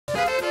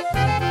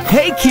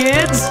Hey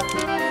kids!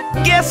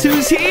 Guess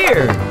who's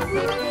here?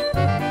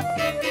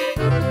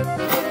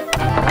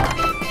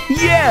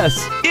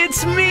 Yes,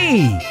 it's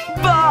me,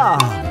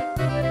 Bob!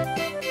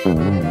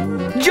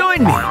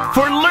 Join me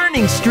for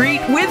Learning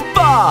Street with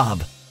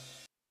Bob!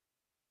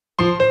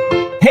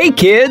 Hey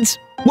kids!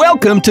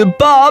 Welcome to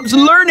Bob's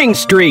Learning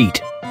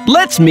Street!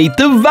 Let's meet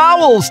the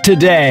vowels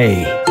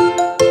today!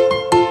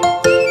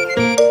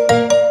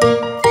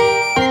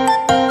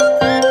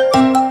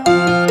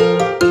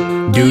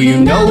 Do you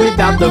know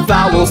without the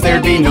vowels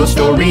there'd be no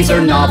stories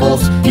or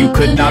novels? You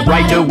could not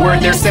write a word,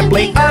 they're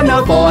simply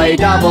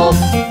unavoidable.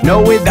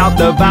 No, without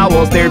the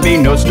vowels there'd be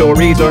no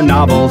stories or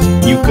novels.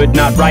 You could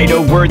not write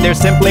a word, they're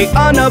simply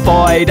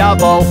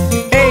unavoidable.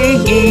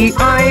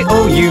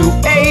 A-E-I-O-U,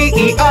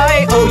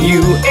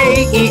 A-E-I-O-U,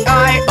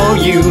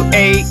 A-E-I-O-U,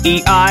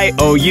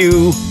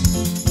 A-E-I-O-U.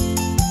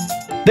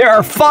 There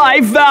are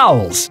 5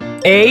 vowels: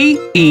 A,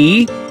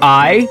 E,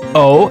 I,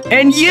 O,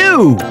 and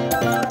U.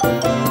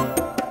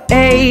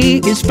 A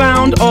is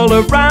found all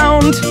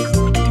around.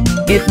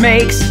 It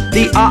makes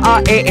the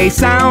ah-ah-a-a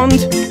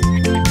sound.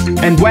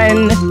 And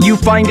when you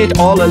find it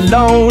all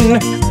alone,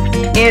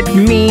 it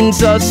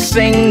means a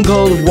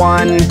single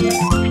one.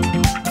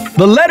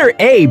 The letter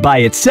A by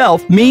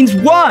itself means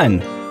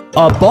one.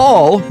 A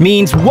ball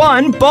means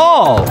one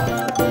ball.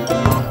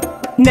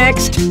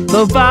 Next,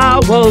 the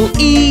vowel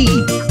E.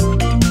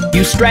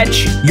 You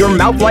stretch your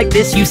mouth like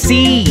this, you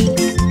see.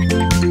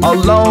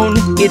 Alone,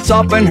 it's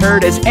often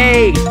heard as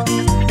A,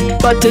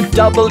 but a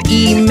double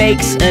E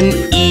makes an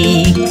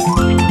E.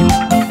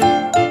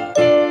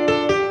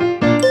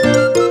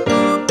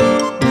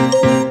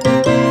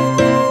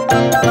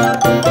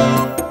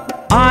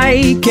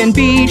 I can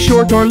be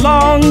short or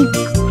long.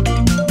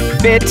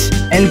 Bit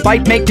and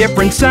bite make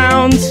different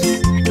sounds.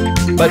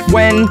 But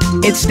when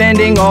it's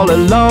standing all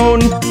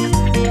alone,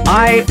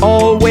 I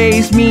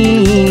always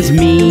means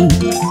me.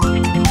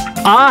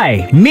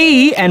 I,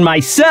 me, and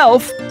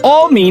myself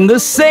all mean the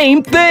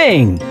same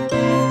thing.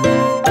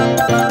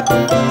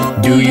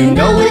 Do you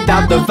know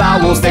without the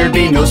vowels there'd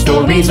be no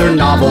stories or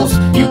novels?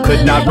 You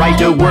could not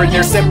write a word,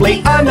 they're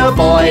simply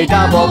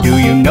unavoidable. Do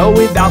you know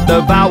without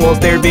the vowels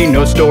there'd be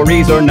no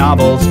stories or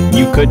novels?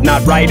 You could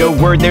not write a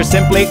word, they're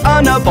simply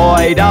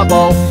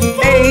unavoidable.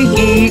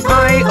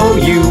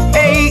 A-E-I-O-U,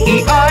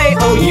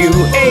 A-E-I-O-U,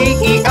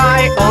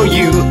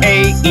 A-E-I-O-U,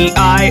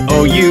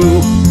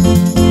 A-E-I-O-U.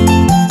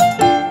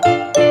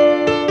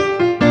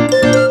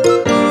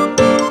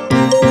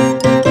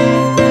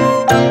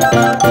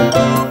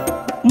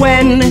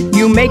 When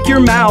you make your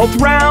mouth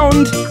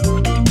round,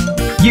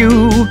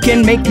 you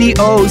can make the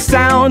O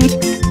sound.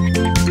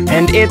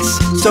 And it's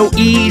so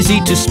easy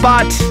to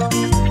spot.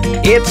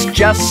 It's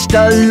just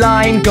a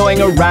line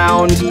going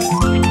around.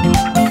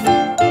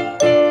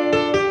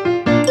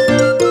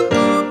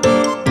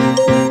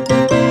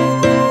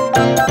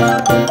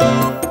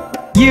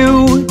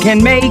 You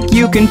can make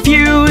you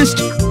confused.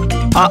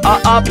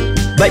 Up,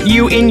 but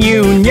you in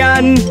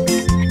union.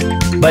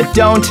 But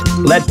don't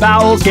let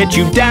vowels get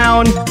you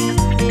down,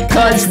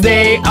 'cause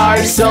they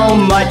are so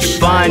much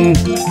fun.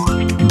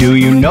 Do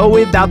you know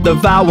without the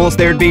vowels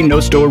there'd be no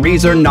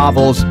stories or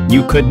novels?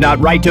 You could not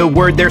write a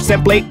word, they're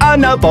simply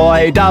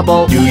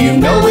unavoidable. Do you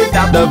know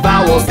without the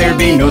vowels there'd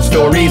be no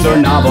stories or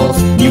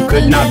novels? You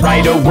could not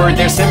write a word,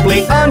 they're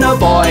simply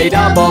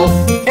unavoidable.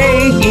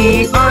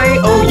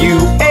 A-E-I-O-U,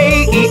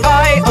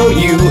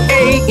 A-E-I-O-U,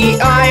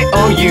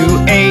 A-E-I-O-U,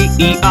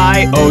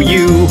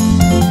 A-E-I-O-U.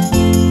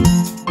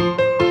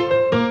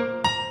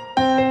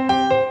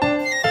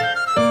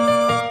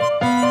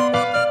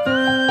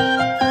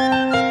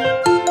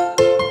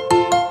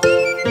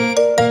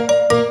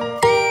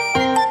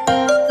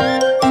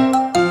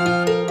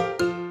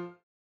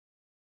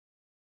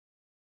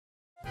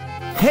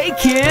 Hey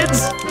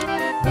kids!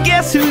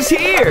 Guess who's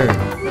here?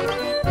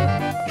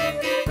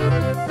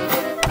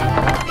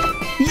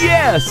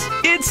 Yes,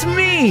 it's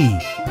me,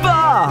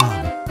 Bob!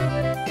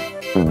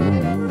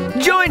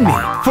 Join me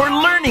for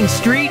Learning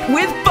Street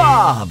with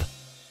Bob!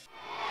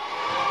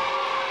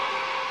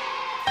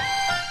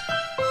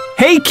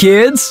 Hey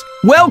kids!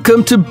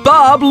 Welcome to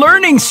Bob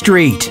Learning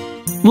Street!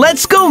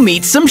 Let's go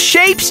meet some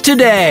shapes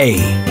today!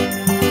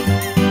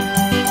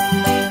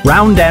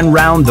 Round and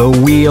round the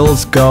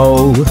wheels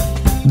go.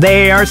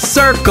 They are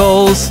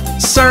circles,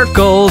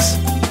 circles,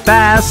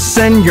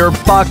 fasten your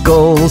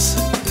buckles.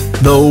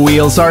 The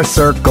wheels are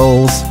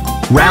circles,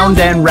 round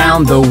and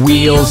round the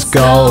wheels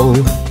go.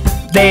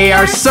 They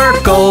are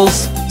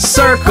circles,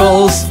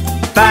 circles,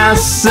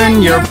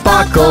 fasten your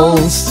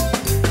buckles.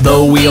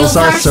 The wheels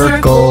are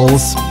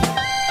circles.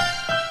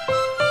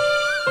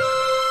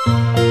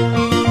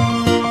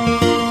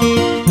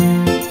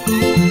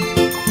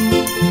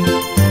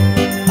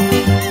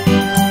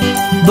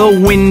 The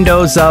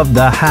windows of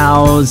the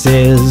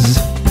houses,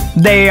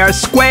 they are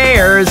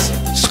squares,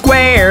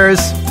 squares.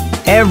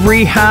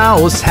 Every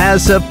house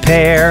has a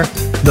pair.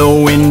 The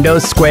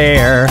windows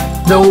square,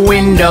 the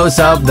windows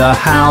of the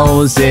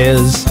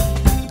houses.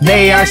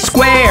 They are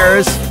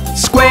squares,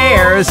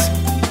 squares.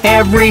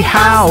 Every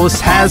house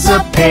has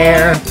a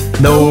pair.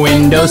 The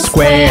windows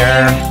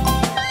square.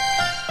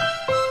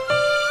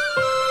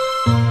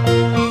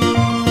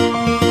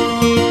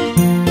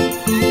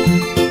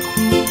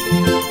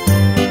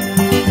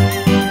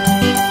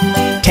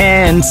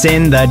 Ants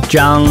in the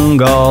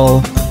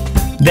jungle.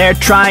 They're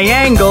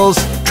triangles,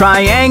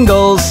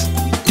 triangles.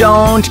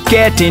 Don't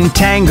get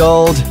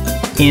entangled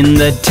in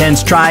the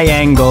tense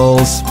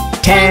triangles.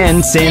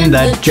 Tents in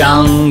the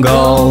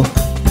jungle.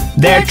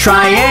 They're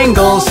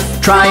triangles,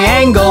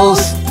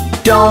 triangles.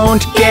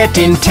 Don't get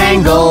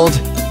entangled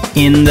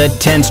in the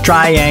tense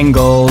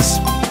triangles.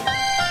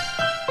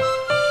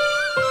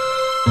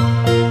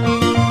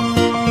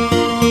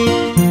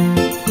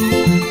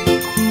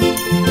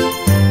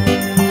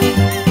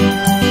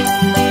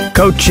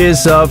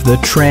 Coaches of the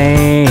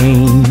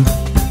train.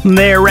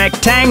 They're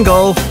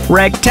rectangle,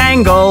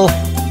 rectangle.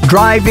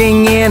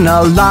 Driving in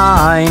a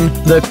line.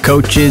 The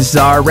coaches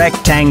are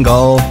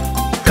rectangle.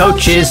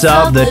 Coaches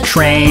of the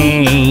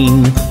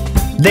train.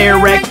 They're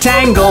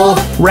rectangle,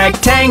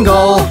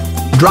 rectangle.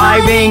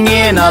 Driving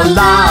in a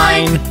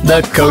line.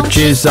 The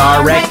coaches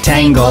are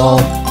rectangle.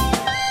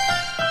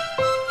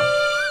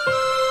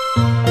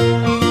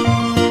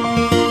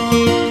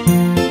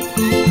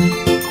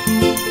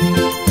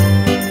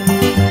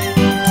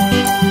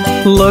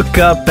 Look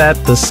up at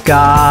the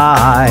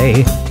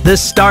sky. The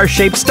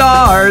star-shaped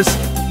stars,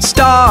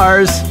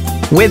 stars,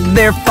 with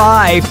their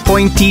 5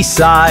 pointy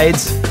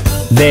sides.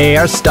 They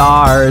are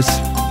stars.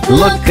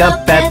 Look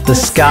up at the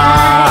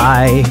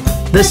sky.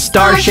 The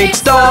star-shaped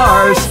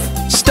stars,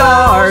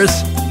 stars,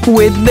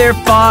 with their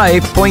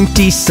 5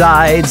 pointy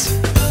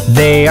sides.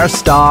 They are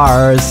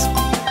stars.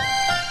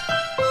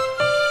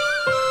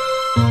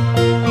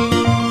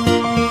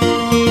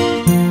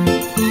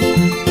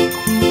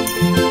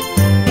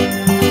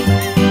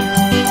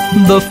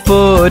 The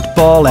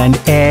football and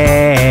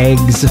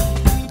eggs.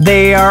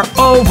 They are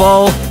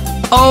oval,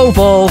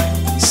 oval.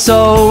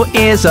 So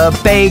is a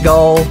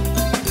bagel.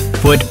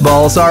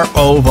 Footballs are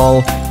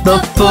oval. The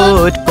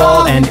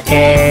football and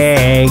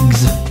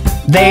eggs.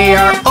 They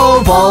are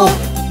oval,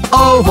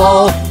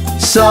 oval.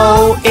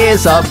 So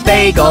is a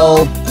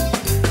bagel.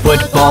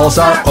 Footballs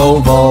are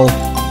oval.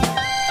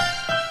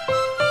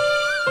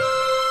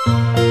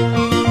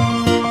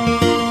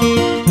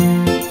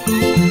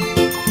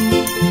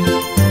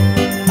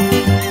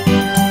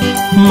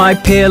 My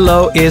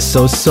pillow is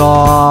so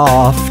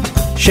soft,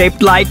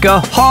 shaped like a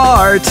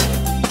heart,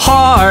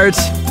 heart.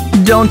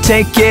 Don't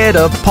take it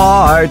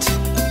apart.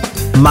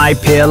 My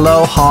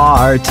pillow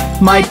heart,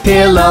 my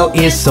pillow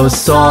is so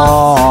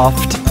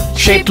soft,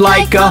 shaped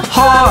like a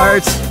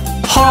heart,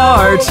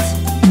 heart.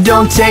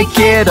 Don't take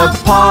it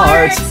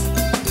apart.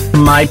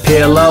 My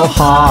pillow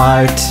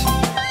heart.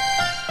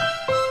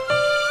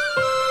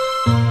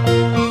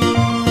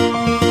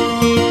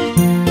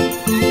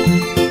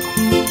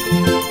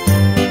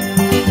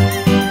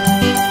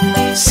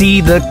 See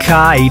the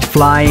kite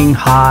flying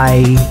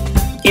high.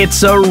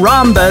 It's a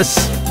rhombus,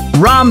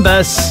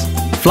 rhombus,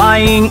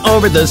 flying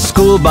over the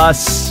school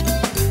bus.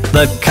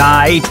 The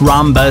kite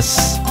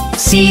rhombus.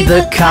 See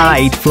the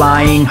kite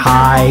flying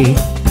high.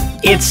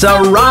 It's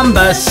a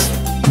rhombus,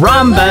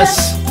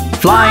 rhombus,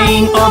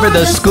 flying over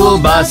the school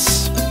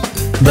bus.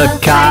 The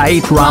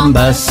kite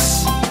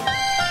rhombus.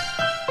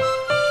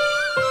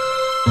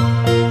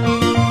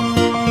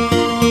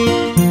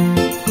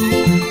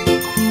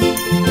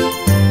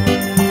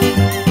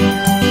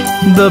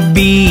 The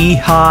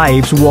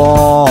beehive's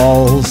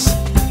walls.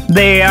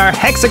 They are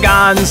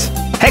hexagons,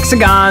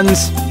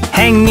 hexagons,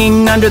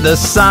 hanging under the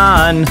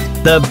sun.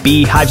 The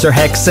beehives are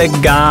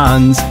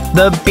hexagons.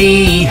 The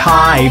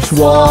beehive's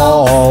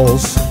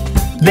walls.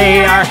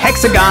 They are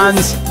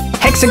hexagons,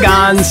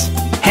 hexagons,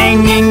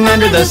 hanging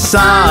under the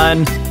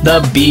sun.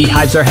 The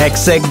beehives are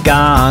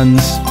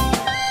hexagons.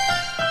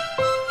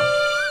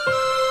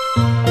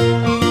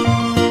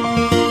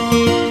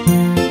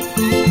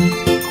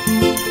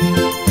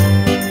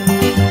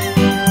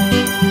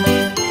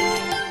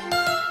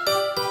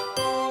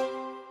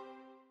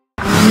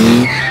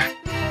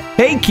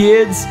 Hey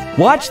kids,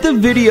 watch the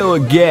video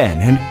again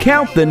and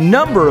count the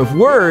number of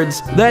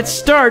words that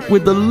start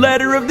with the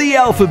letter of the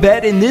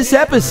alphabet in this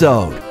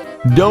episode.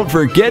 Don't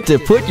forget to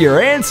put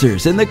your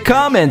answers in the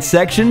comments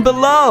section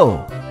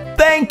below.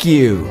 Thank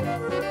you!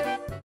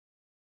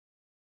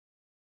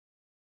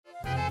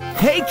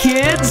 Hey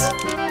kids,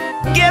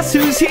 guess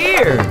who's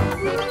here?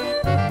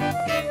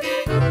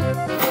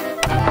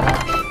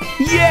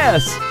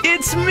 Yes,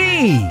 it's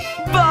me,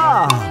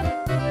 Bob!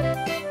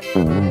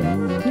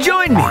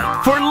 Join me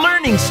for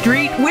Learning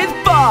Street with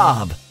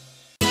Bob!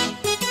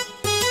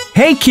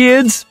 Hey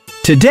kids!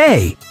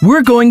 Today,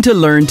 we're going to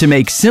learn to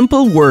make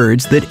simple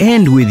words that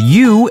end with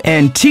U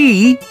and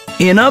T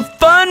in a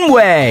fun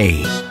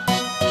way!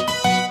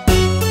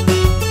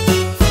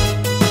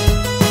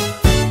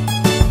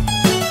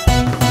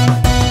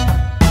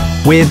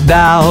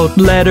 Without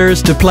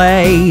letters to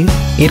play,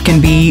 it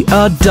can be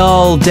a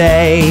dull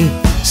day.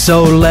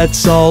 So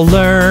let's all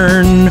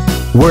learn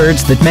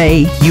words that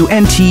make U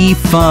and T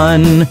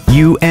fun.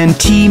 U and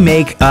T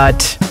make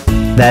ut.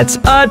 That's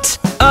ut,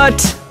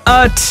 ut,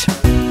 ut.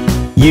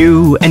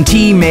 U and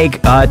T make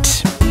ut.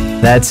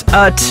 That's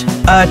ut,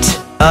 ut,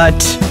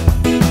 ut.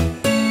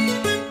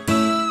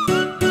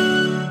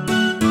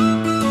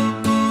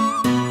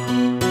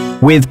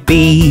 With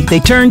B, they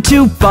turn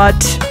to but.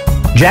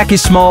 Jack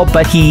is small,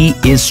 but he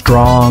is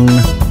strong.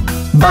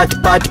 But.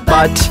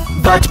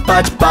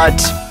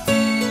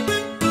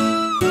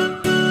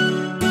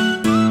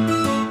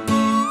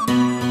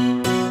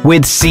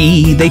 With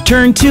C, they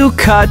turn to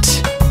cut.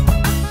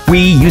 We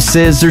use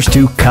scissors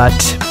to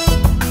cut.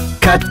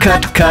 Cut.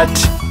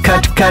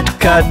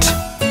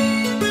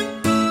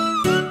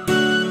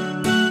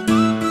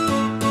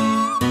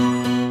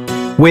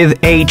 With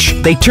H,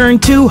 they turn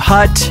to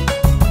hut.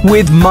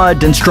 With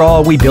mud and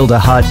straw, we build a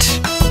hut.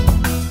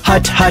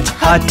 Hut.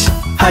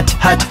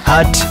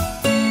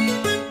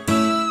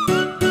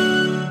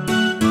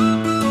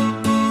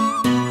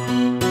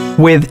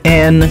 With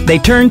N, they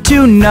turn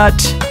to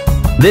nut.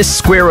 This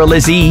squirrel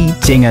is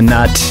eating a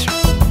nut.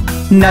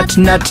 Nut.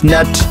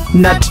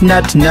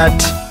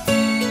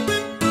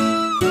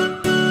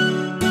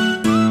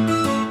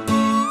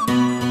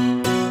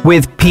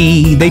 With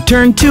P, they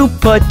turn to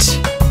put.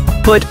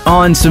 Put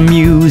on some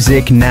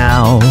music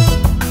now.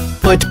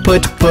 Put.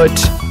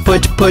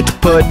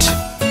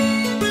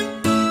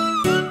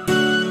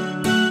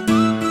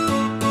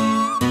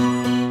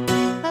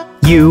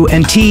 U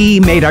and T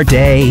made our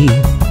day.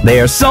 They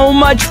are so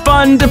much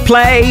fun to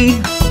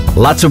play.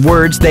 Lots of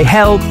words they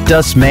helped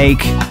us make.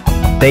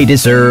 They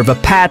deserve a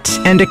pat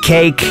and a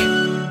cake.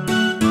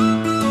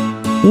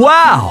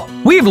 Wow!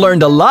 We've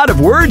learned a lot of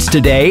words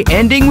today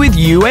ending with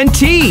U and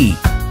T.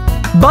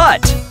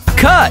 But,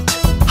 cut,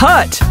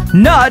 hut,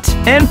 nut,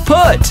 and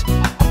put.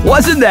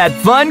 Wasn't that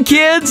fun,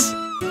 kids?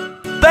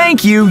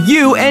 Thank you,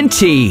 U and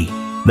T.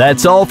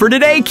 That's all for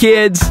today,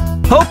 kids.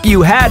 Hope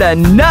you had a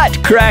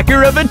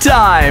nutcracker of a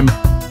time.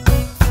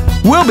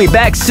 We'll be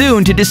back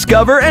soon to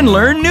discover and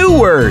learn new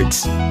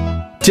words.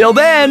 Till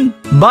then,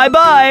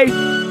 bye-bye.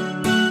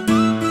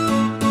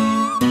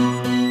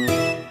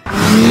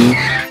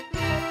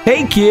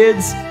 Hey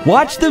kids,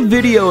 watch the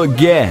video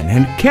again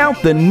and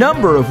count the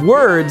number of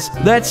words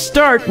that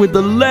start with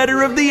the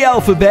letter of the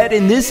alphabet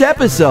in this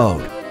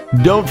episode.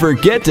 Don't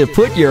forget to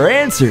put your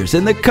answers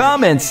in the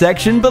comments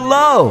section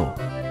below.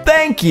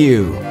 Thank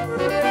you.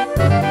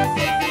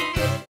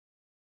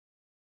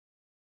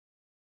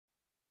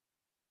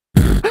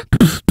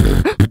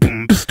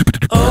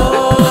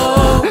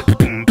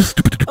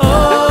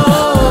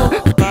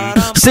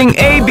 Sing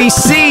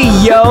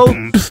ABC, yo!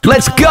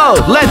 Let's go!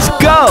 Let's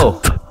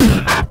go!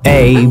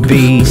 A,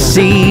 B,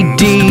 C,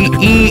 D,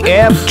 E,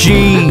 F,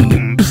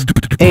 G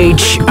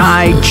H,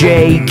 I,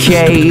 J,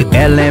 K,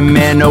 L, M,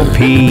 N, O,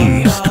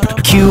 P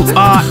Q,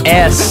 R,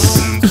 S,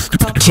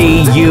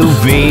 T, U,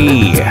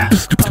 V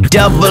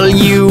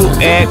W,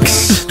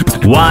 X,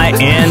 Y,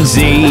 and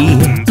Z.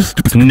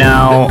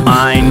 Now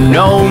I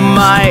know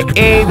my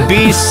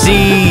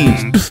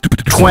ABCs.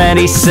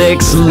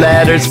 26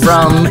 letters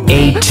from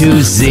A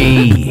to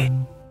Z.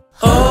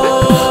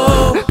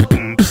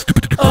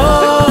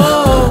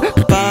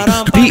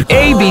 The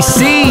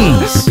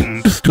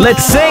ABCs.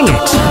 Let's sing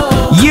it.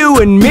 You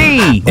and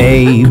me.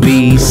 A,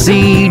 B,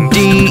 C,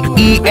 D,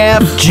 E,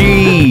 F,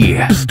 G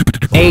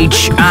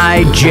H,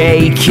 I,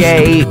 J,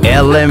 K,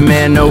 L, M,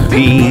 N, O,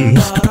 P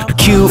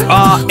Q,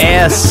 R,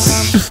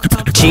 S,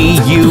 T,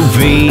 U,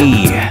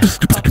 V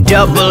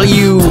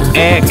W,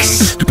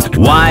 X,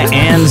 Y,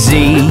 and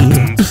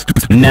Z.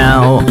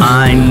 Now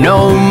I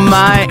know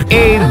my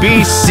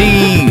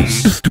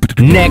ABCs.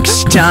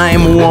 Next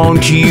time,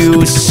 won't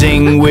you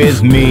sing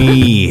with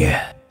me?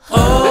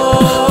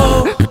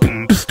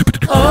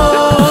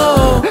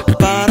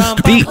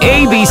 The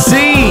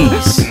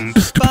ABCs,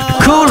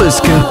 cool as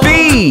can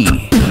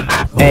be.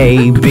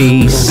 A,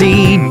 B,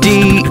 C,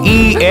 D,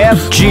 E,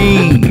 F,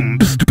 G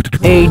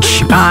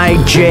H, I,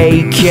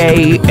 J,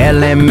 K,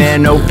 L, M,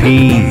 N, O,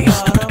 P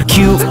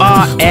Q,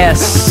 R,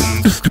 S,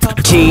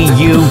 T,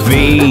 U,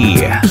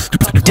 V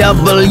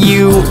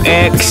W,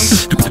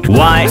 X,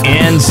 Y,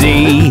 and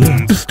Z.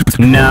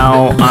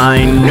 Now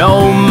I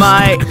know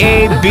my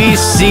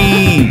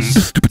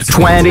ABCs.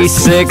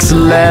 26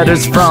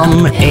 letters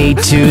from A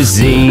to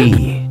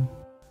Z.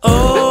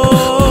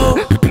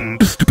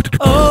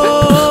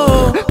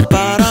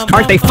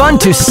 Aren't they fun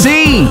to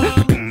see?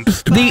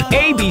 The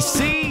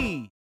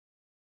ABC.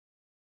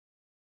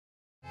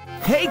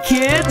 Hey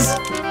kids,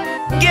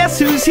 guess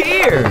who's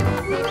here?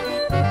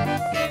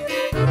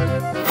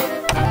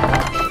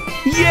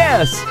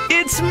 Yes,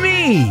 it's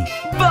me,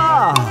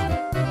 Bob.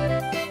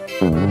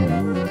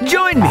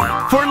 Join me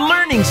for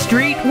Learning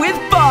Street with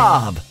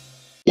Bob.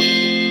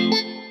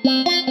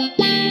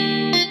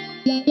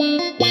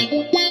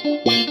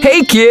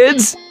 Hey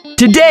kids!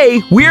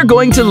 Today, we're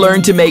going to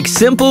learn to make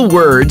simple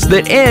words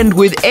that end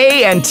with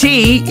A and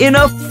T in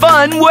a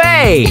fun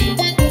way.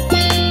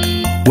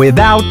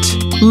 Without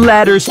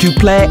letters to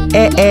play,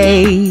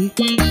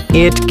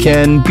 it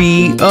can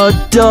be a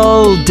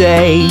dull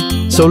day.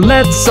 So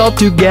let's all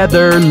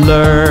together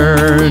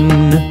learn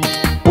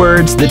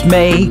words that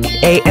make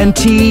A and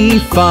T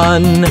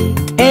fun.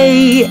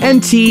 A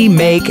and T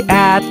make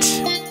at.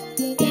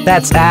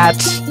 That's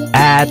at.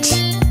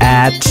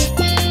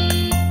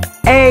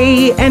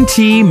 A and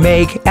T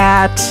make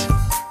at.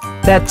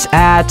 That's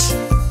at.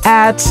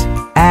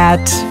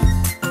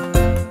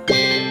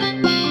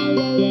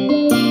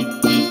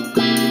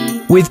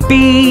 With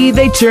B,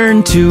 they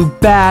turn to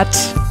bat.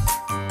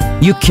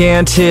 You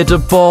can't hit a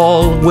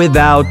ball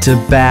without a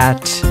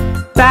bat.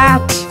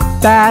 Bat,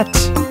 bat,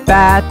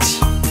 bat.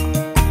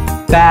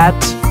 Bat,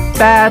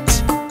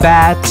 bat,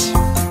 bat.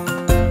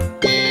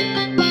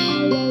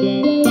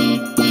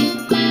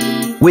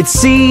 With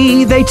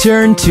C, they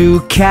turn to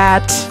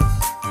cat.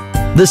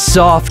 The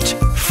soft,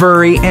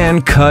 furry,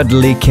 and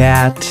cuddly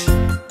cat.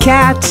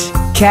 Cat,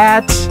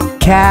 cat,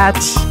 cat.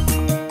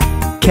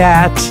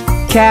 Cat,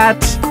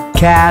 cat,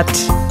 cat.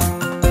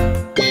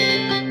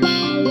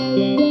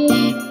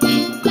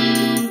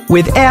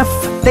 With F,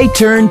 they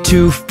turn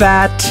to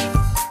fat.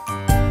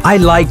 I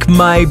like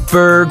my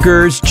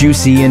burgers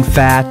juicy and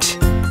fat.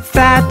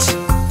 Fat,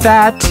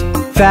 fat,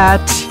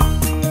 fat.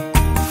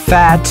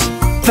 Fat,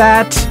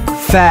 fat,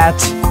 fat.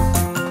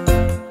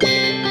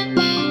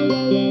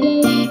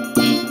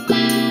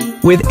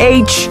 With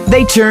H,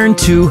 they turn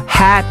to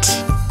hat.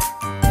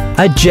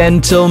 A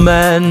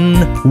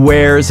gentleman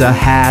wears a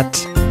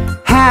hat.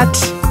 Hat,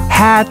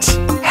 hat,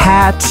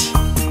 hat.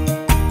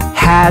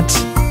 Hat,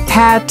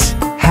 hat,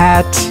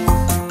 hat.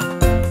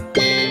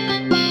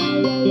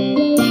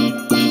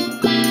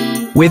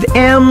 With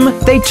M,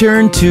 they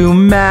turn to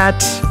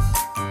mat.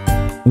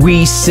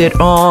 We sit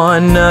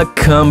on a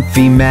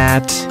comfy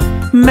mat.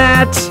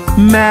 Mat,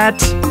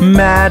 mat,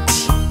 mat.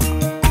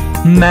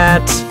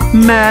 Mat,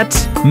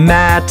 mat,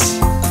 mat.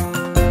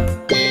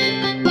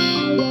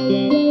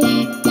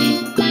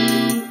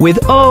 With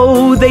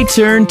O, they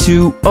turn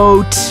to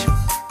oat.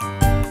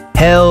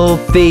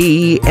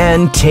 Healthy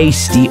and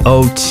tasty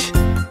oat.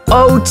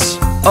 Oat,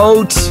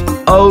 oat,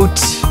 oat.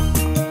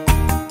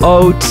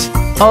 Oat,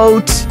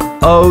 oat,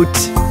 oat.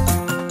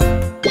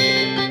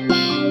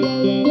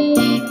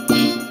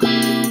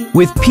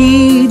 With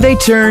P, they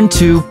turn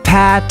to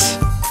pat.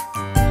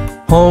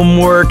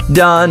 Homework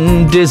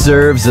done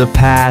deserves a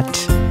pat.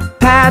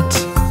 Pat,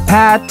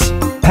 pat,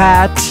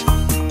 pat.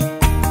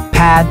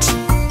 Pat,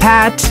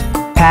 pat,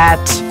 pat.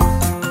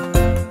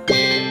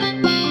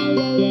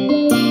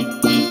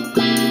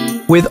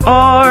 With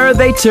R,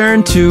 they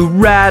turn to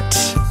rat.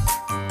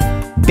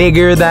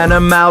 Bigger than a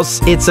mouse,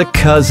 it's a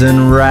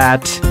cousin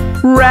rat.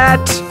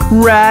 Rat,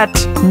 rat,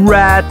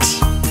 rat.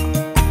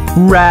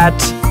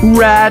 Rat,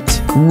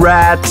 rat,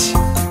 rat.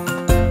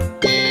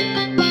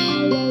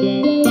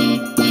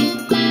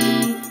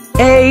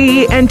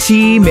 A and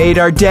T made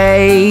our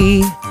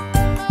day.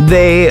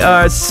 They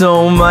are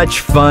so much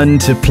fun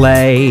to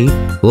play.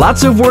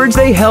 Lots of words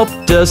they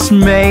helped us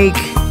make.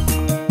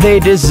 They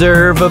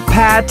deserve a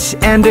pat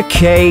and a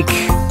cake.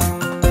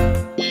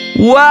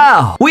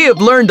 Wow! We have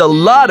learned a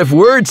lot of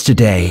words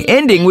today,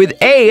 ending with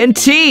A and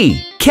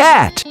T.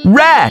 Cat,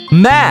 rat,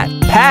 mat,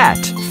 pat,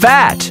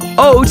 fat,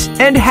 oat,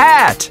 and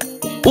hat.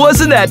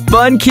 Wasn't that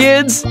fun,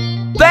 kids?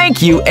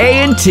 Thank you,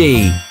 A and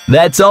T.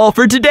 That's all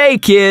for today,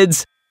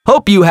 kids.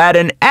 Hope you had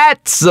an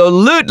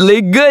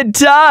absolutely good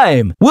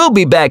time. We'll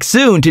be back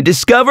soon to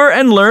discover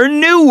and learn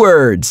new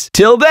words.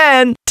 Till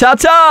then,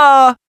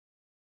 ta-ta!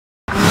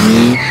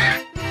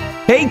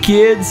 Hey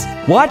kids,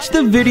 watch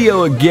the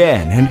video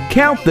again and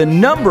count the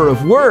number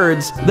of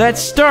words that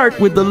start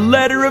with the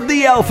letter of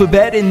the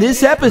alphabet in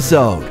this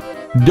episode.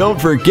 Don't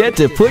forget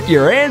to put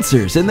your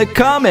answers in the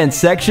comments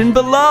section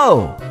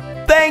below.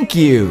 Thank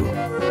you!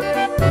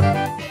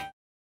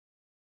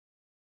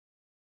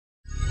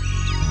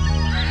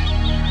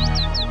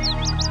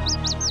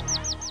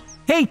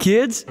 Hey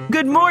kids,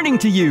 good morning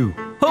to you.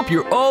 Hope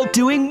you're all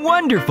doing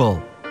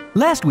wonderful.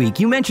 Last week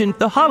you mentioned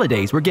the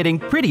holidays were getting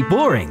pretty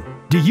boring.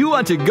 Do you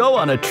want to go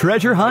on a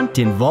treasure hunt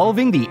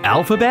involving the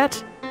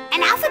alphabet?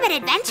 An alphabet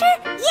adventure?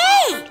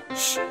 Yay!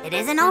 Shh, it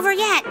isn't over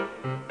yet.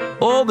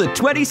 All the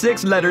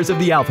 26 letters of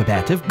the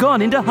alphabet have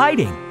gone into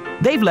hiding.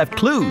 They've left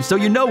clues so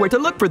you know where to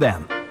look for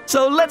them.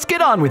 So let's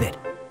get on with it.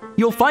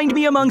 You'll find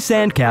me among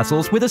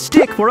sandcastles with a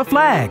stick for a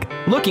flag,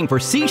 looking for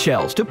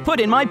seashells to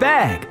put in my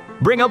bag.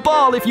 Bring a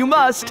ball if you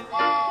must.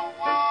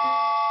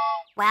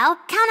 Well,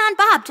 count on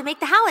Bob to make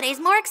the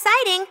holidays more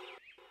exciting.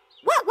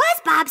 What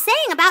was Bob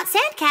saying about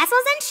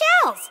sandcastles and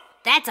shells?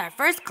 That's our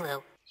first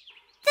clue.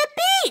 The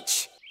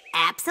beach!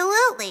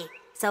 Absolutely.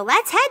 So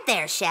let's head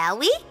there, shall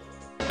we?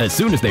 As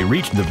soon as they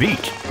reached the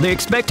beach, they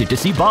expected to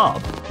see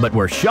Bob, but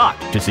were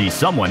shocked to see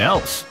someone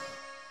else.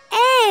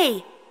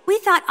 Hey! We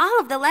thought all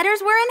of the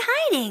letters were in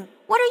hiding.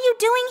 What are you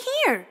doing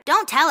here?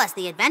 Don't tell us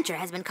the adventure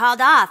has been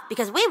called off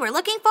because we were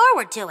looking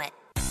forward to it.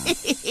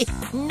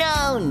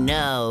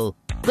 No.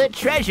 The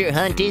treasure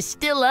hunt is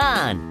still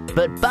on,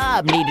 but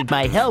Bob needed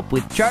my help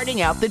with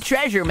charting out the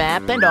treasure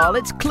map and all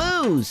its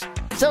clues.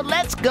 So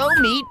let's go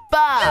meet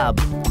Bob.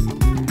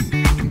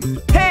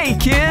 Hey,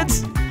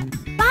 kids!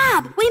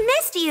 Bob, we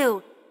missed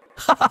you.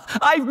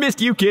 I've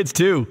missed you kids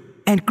too.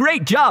 And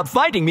great job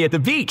finding me at the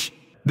beach.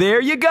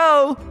 There you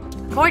go.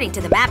 According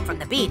to the map from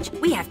the beach,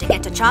 we have to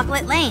get to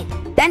Chocolate Lane,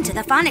 then to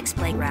the Phonics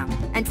Playground,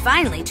 and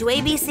finally to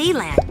ABC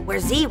Land, where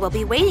Z will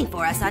be waiting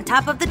for us on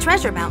top of the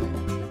treasure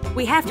mountain.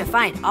 We have to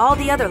find all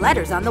the other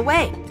letters on the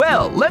way.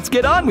 Well, let's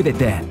get on with it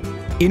then.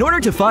 In order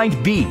to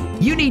find B,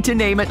 you need to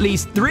name at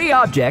least 3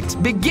 objects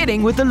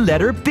beginning with the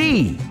letter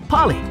B.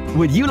 Polly,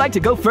 would you like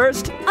to go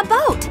first? A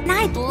boat, and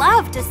I'd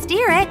love to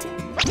steer it.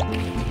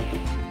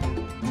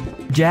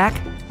 Jack,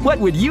 what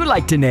would you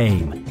like to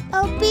name?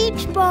 A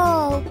beach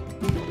ball.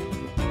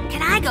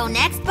 Can I go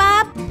next,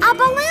 Bob? A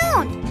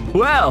balloon.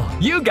 Well,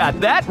 you got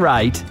that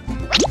right.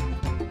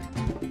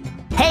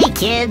 Hey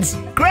kids,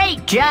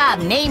 great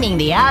job naming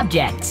the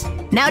objects.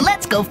 Now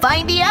let's go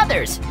find the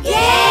others.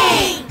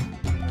 Yay!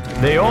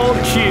 They all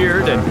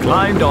cheered and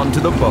climbed onto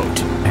the boat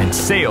and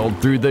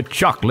sailed through the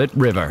Chocolate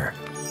River.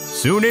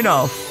 Soon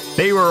enough,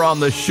 they were on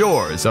the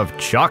shores of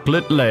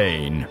Chocolate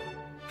Lane.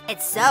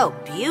 It's so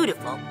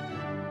beautiful.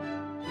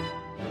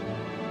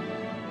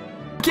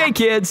 Okay,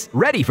 kids,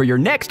 ready for your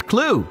next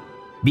clue.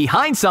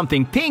 Behind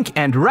something pink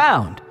and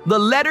round, the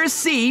letter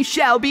C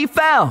shall be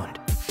found.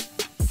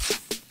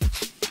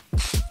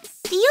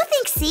 Do you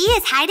think C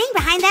is hiding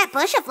behind that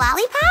bush of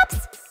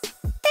lollipops?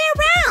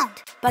 They're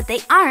round. But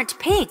they aren't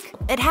pink.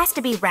 It has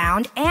to be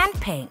round and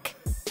pink.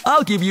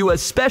 I'll give you a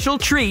special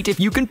treat if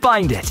you can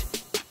find it.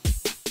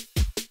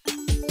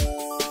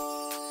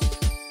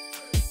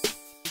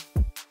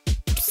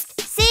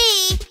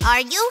 C,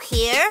 are you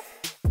here?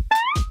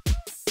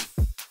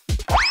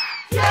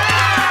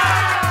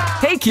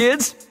 Hey,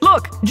 kids,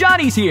 look,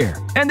 Johnny's here,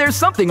 and there's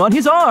something on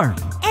his arm.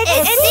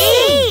 It's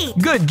C.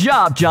 Good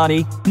job,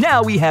 Johnny.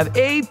 Now we have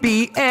A,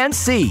 B, and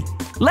C.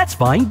 Let's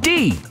find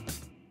D.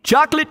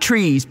 Chocolate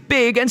trees,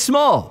 big and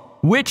small.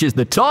 Which is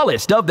the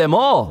tallest of them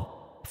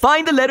all?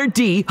 Find the letter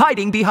D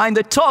hiding behind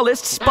the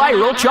tallest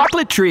spiral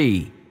chocolate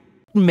tree.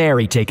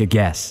 Mary, take a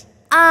guess.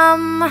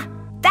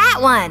 That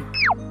one.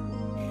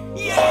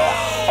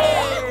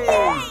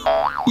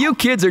 You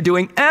kids are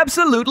doing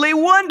absolutely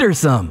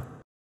wondersome.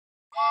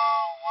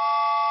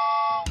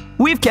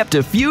 We've kept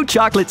a few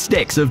chocolate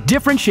sticks of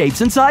different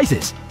shapes and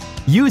sizes.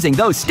 Using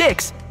those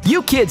sticks,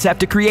 you kids have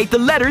to create the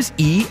letters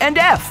E and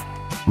F.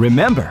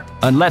 Remember,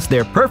 unless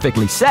they're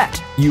perfectly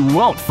set, you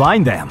won't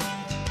find them.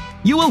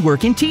 You will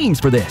work in teams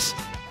for this.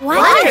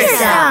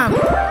 Wondersome.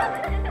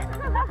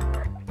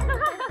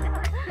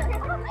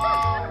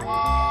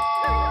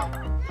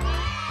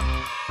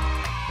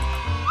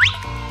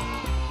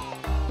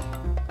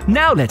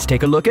 Now let's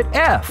take a look at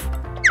F.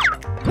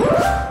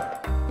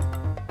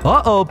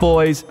 Uh-oh,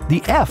 boys,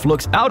 the F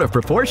looks out of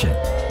proportion.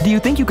 Do you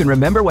think you can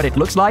remember what it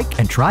looks like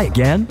and try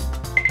again?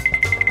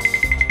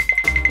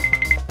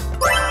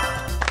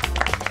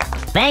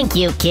 Thank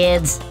you,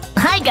 kids.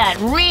 I got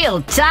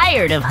real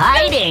tired of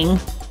hiding.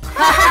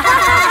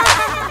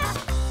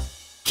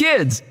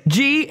 Kids,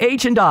 G,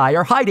 H, and I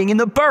are hiding in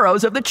the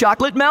burrows of the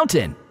Chocolate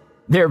Mountain.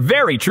 They're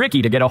very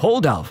tricky to get a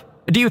hold of.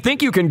 Do you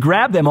think you can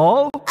grab them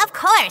all? Of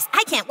course.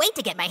 I can't wait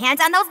to get my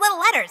hands on those little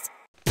letters.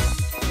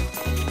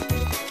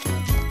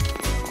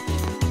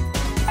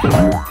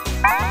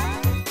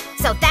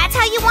 So that's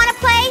how you want to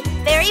play?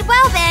 Very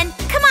well then.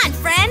 Come on,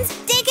 friends,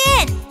 dig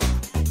in.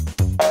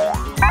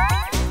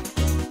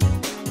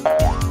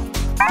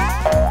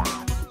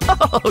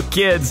 Oh,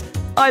 kids,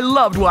 I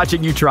loved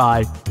watching you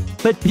try.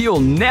 But you'll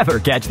never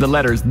catch the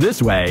letters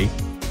this way.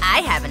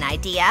 I have an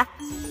idea.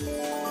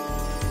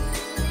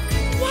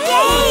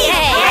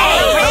 Yay!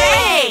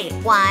 Hooray!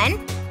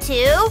 1,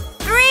 2,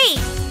 3.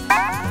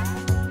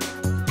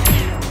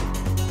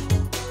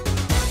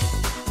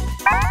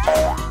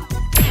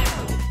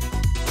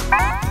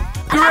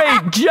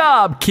 Great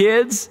job,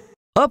 kids!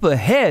 Up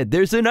ahead,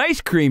 there's an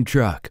ice cream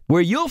truck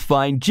where you'll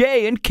find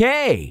J and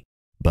K.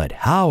 But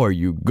how are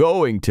you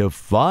going to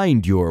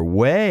find your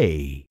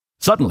way?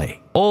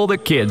 Suddenly, all the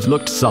kids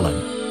looked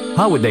sullen.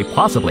 How would they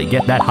possibly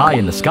get that high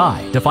in the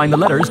sky to find the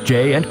letters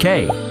J and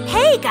K?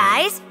 Hey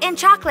guys, in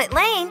Chocolate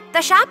Lane,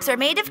 the shops are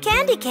made of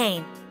candy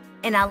cane.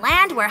 In a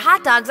land where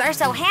hot dogs are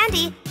so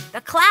handy,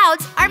 the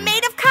clouds are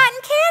made of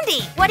cotton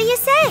candy. What do you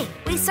say?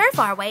 We surf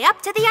our way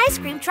up to the ice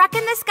cream truck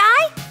in the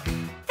sky?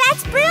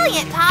 That's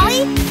brilliant,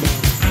 Polly.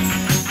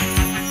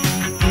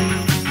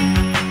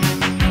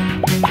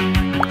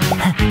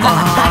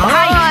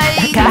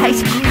 Hi,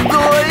 guys.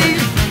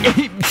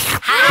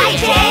 Hi,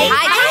 Jay.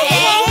 Hi,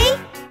 Jay.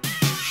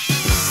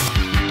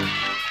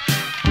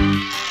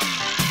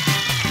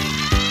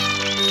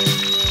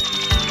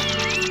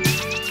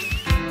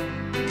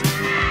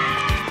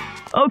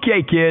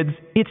 Okay, kids,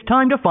 it's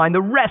time to find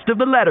the rest of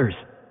the letters.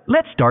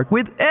 Let's start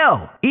with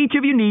L. Each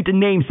of you need to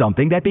name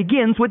something that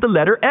begins with the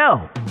letter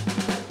L.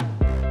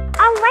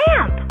 A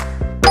lamp.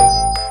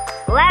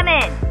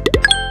 Lemon.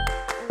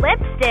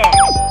 Lipstick.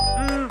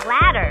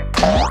 Ladder.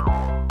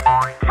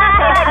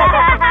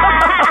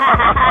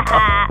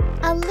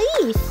 A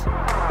leaf.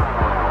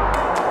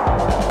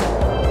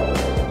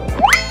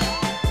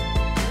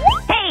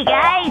 Hey,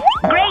 guys.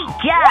 Great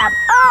job,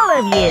 all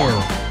of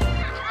you.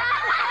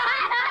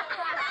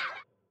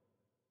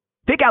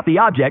 Pick out the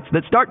objects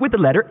that start with the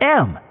letter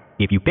M.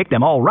 If you pick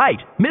them all right,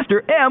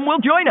 Mr. M will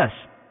join us.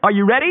 Are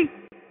you ready?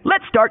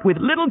 Let's start with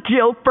little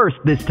Jill first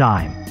this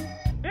time.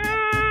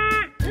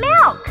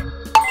 Milk.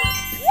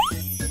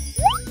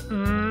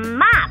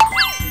 Mop.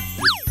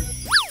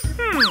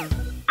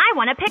 I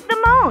want to pick the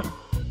moon.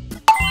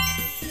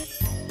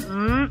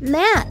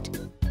 Mat.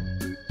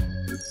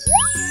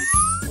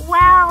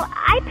 Well,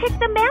 I picked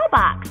the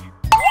mailbox.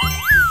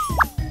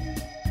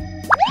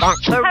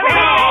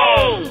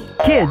 Hooray!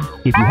 Kids,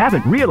 if you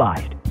haven't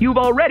realized, you've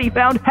already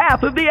found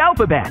half of the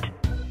alphabet.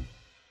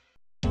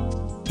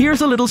 Here's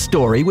a little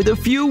story with a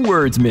few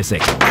words missing.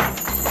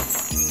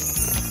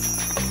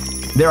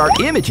 There are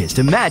images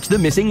to match the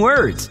missing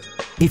words.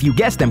 If you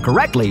guess them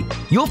correctly,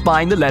 you'll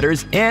find the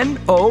letters N,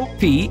 O,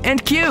 P,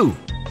 and Q.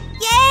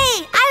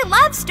 Yay! I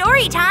love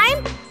story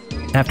time!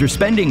 After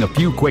spending a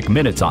few quick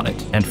minutes on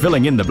it and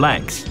filling in the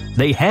blanks,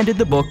 they handed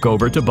the book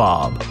over to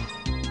Bob.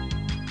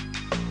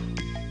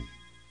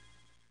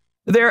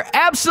 They're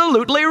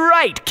absolutely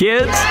right,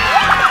 kids!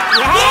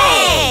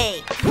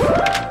 Yay!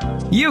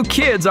 You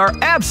kids are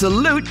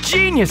absolute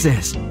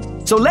geniuses!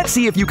 So let's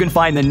see if you can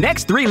find the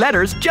next 3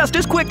 letters just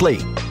as quickly.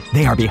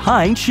 They are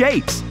behind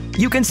shapes.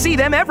 You can see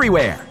them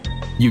everywhere.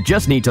 You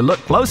just need to look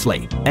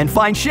closely and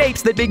find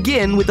shapes that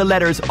begin with the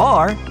letters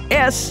R,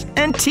 S,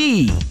 and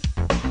T.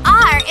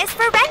 R is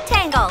for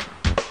rectangle.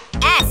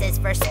 S is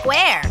for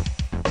square.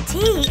 T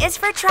is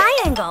for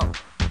triangle.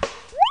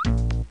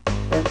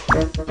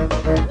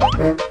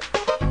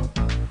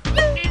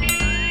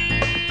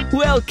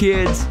 Well,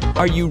 kids,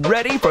 are you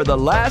ready for the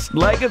last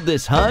leg of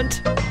this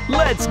hunt?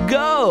 Let's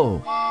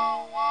go!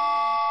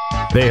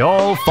 They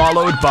all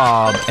followed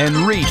Bob and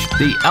reached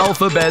the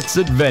alphabet's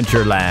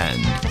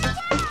Adventureland.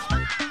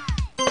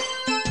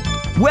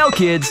 Well,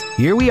 kids,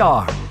 here we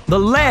are, the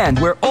land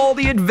where all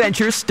the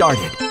adventures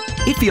started.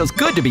 It feels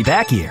good to be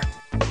back here.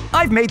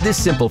 I've made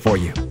this simple for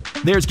you.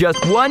 There's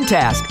just one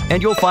task,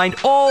 and you'll find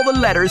all the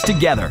letters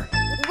together.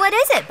 What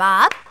is it,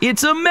 Bob?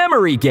 It's a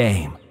memory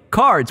game.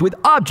 Cards with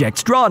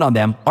objects drawn on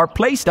them are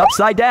placed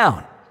upside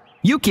down.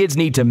 You kids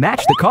need to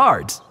match the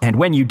cards, and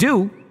when you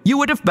do, you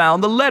would have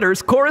found the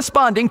letters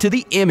corresponding to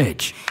the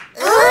image.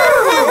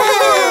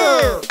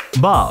 Ooh!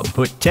 Bob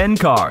put 10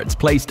 cards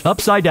placed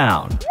upside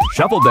down,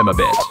 shuffled them a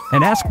bit,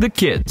 and asked the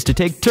kids to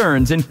take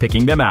turns in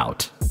picking them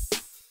out.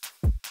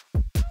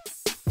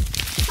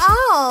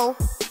 Oh!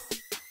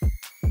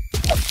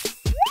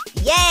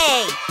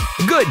 Yay!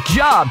 Good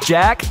job,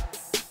 Jack!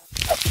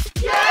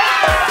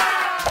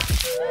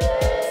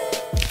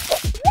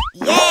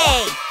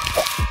 Yay!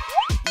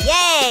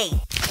 Yay!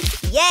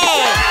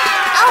 Yay!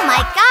 Oh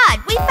my God,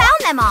 we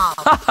found them all!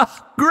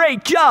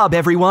 Great job,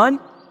 everyone!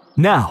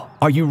 Now,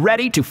 are you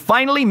ready to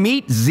finally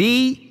meet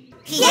Z?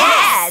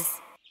 Yes!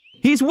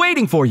 He's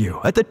waiting for you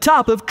at the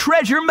top of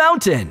Treasure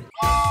Mountain.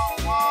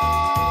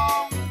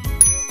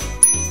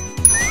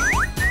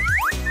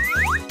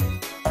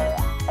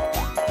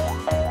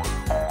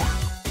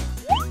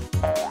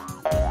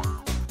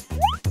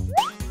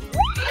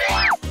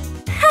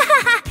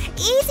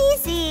 Easy,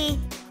 Z.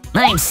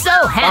 I'm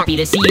so happy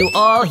to see you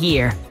all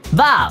here.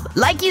 Bob,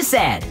 like you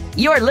said,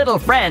 your little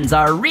friends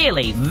are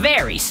really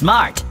very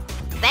smart.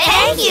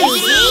 Thank you,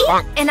 Z.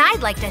 And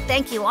I'd like to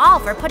thank you all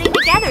for putting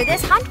together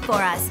this hunt for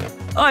us.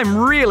 I'm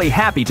really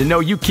happy to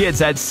know you kids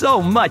had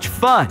so much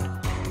fun.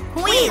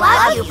 We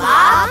love you,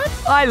 Bob.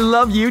 I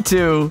love you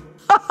too.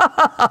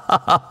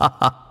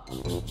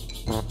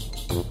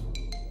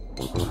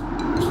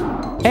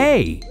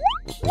 A,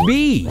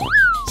 B,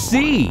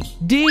 C,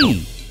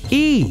 D,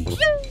 E,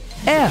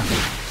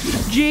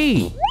 F,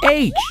 G,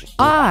 H,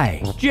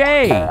 I,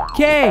 J,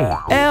 K,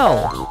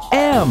 L,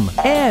 M,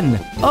 N,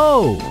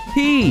 O,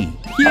 P,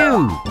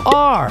 Q,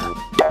 R,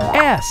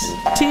 S,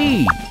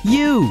 T,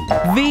 U,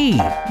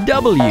 V,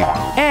 W,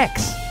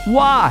 X,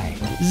 Y,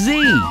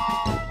 Z.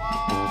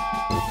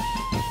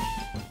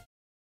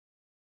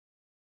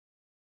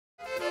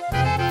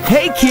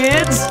 Hey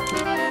kids!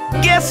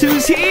 Guess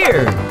who's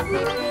here?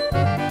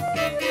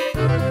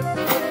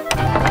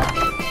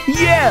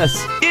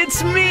 Yes,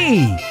 it's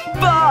me,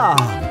 Bob!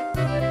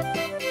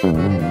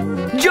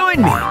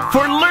 Join me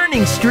for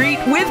Learning Street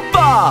with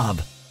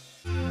Bob!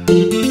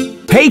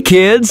 Hey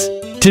kids!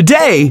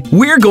 Today,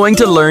 we're going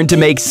to learn to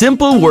make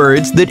simple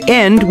words that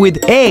end with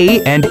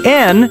A and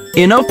N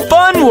in a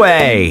fun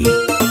way!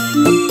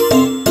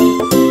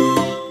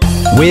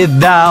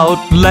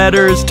 Without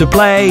letters to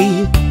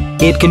play,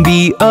 it can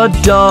be a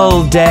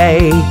dull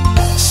day.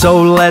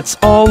 So let's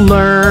all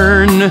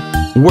learn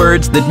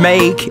words that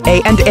make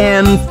A and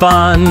N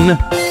fun.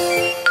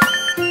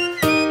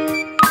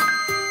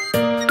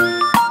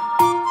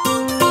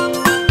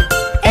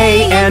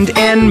 A and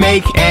N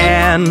make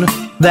N.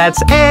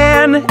 That's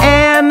N,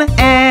 N,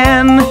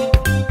 N.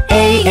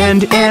 A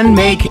and N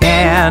make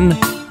N.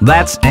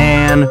 That's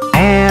N,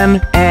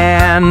 N,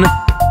 N.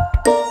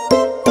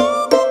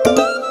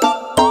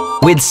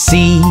 With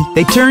C,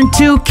 they turn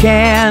to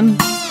can.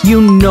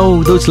 You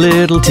know those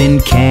little tin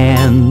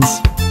cans.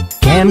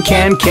 Can,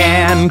 can,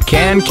 can,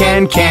 can,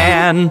 can,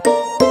 can.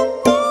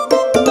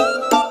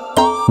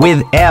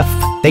 With F,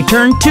 they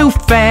turn to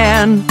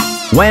fan.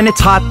 When it's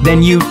hot,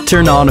 then you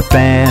turn on a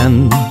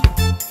fan.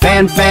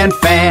 Fan, fan,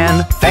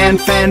 fan, fan,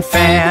 fan,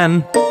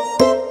 fan.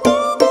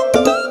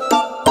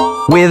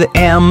 With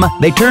M,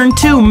 they turn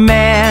to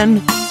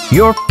man.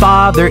 Your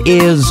father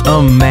is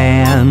a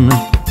man.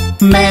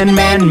 Man,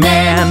 man,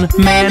 man,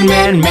 man,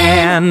 man,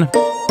 man.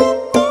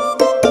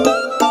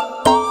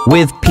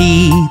 With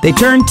P, they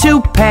turn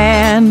to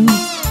pan.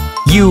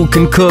 You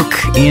can cook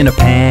in a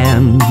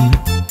pan.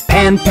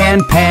 Pan,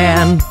 pan,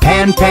 pan,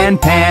 pan, pan,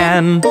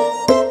 pan.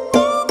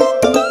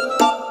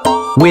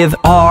 With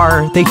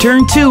R, they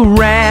turned to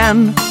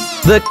ran.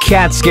 The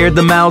cat scared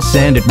the mouse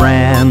and it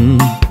ran.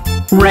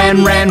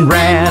 Ran, ran,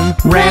 ran,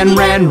 ran,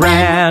 ran,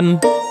 ran.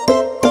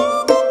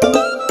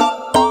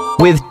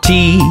 With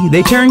T,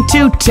 they turned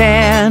to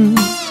tan.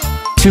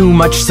 Too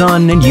much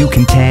sun and you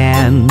can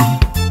tan.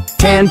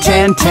 Tan,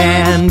 tan,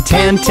 tan,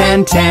 tan,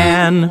 tan,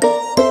 tan.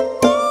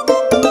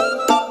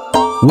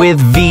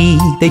 With V,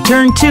 they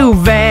turned to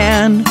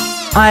van.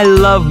 I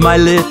love my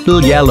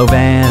little yellow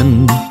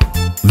van.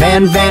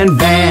 Van, van,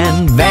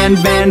 van, van,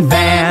 van,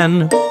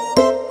 van.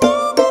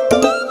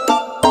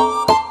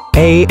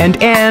 A and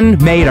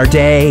N made our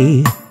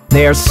day.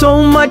 They are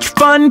so much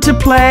fun to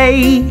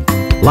play.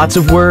 Lots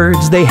of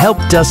words they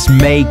helped us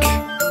make.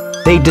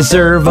 They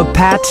deserve a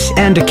pat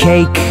and a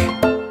cake.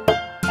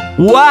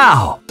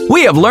 Wow!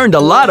 We have learned a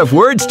lot of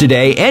words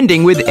today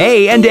ending with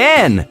A and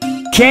N.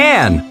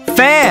 Can,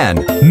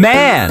 fan,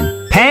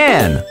 man,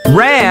 pan,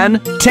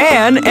 ran,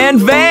 tan, and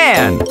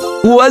van.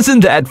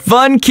 Wasn't that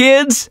fun,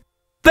 kids?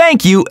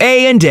 Thank you,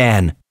 A and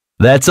N.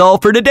 That's all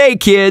for today,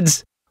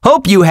 kids.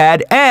 Hope you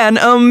had an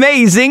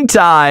amazing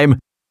time.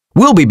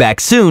 We'll be back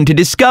soon to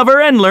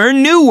discover and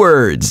learn new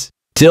words.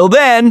 Till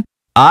then,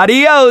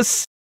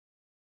 adios!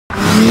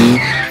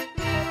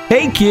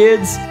 Hey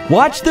kids,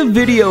 watch the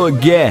video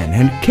again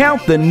and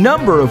count the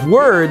number of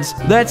words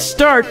that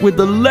start with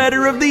the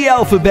letter of the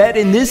alphabet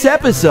in this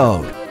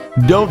episode.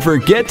 Don't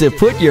forget to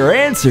put your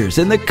answers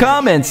in the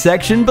comments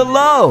section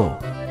below.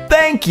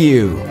 Thank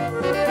you!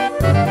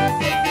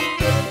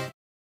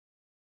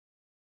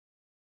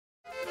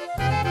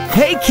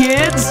 Hey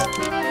kids!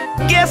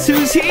 Guess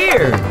who's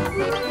here?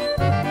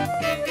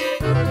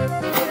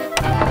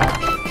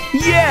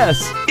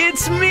 Yes,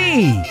 it's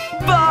me,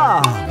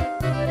 Bob!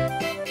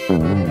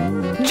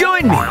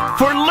 Join me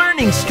for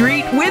Learning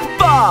Street with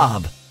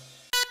Bob!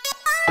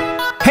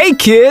 Hey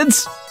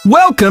kids!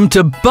 Welcome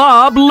to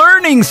Bob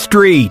Learning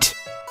Street!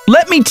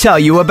 Let me tell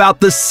you about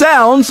the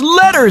sounds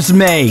letters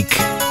make!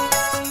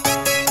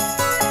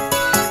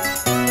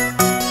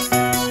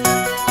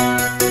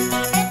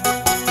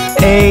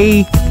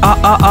 A,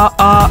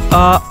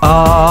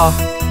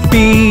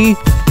 B,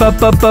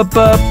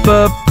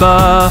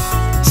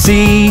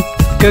 C,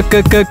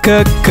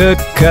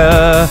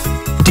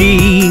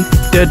 D,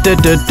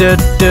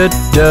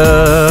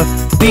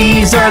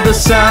 These are the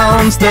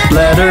sounds that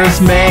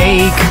letters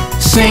make.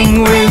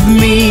 Sing with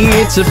me,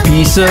 it's a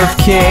piece of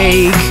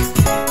cake.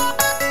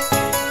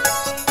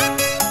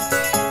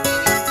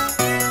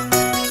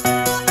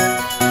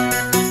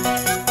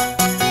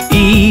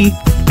 E,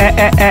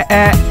 F,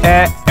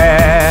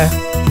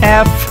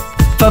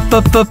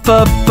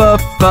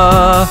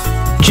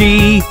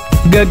 G,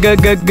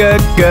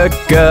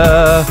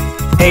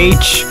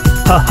 H,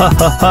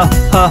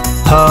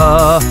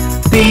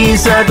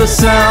 These are the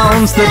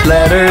sounds that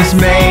letters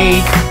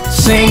make.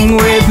 Sing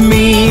with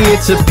me,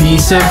 it's a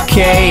piece of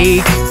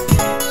cake.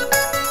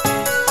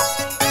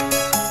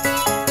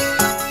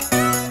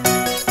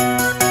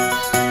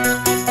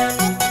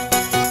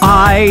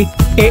 I,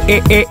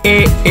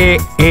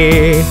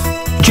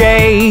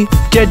 J,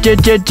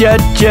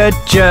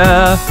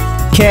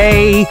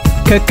 K,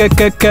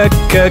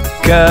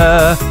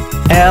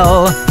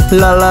 L,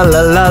 la la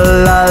la la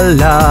la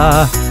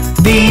la.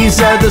 These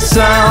are the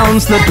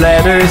sounds that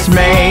letters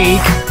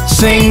make.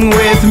 Sing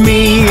with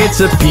me, it's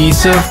a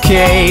piece of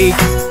cake.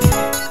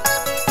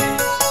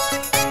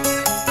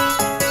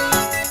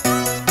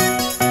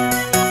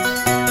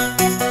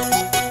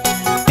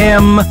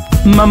 M,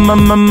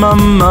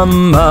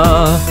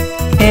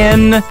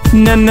 N,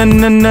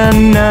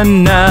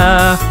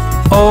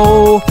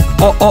 O,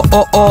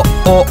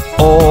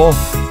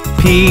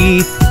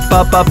 P,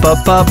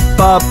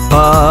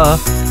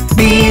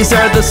 These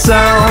are the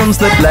sounds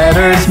that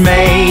letters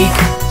make.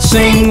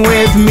 Sing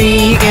with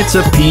me, it's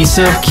a piece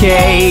of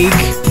cake.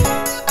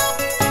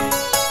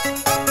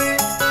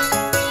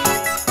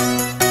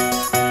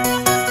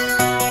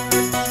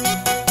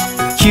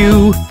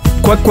 Q,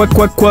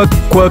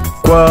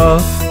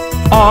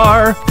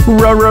 R,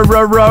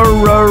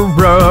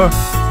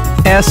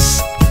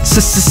 S,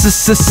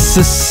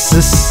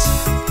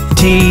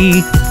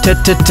 T,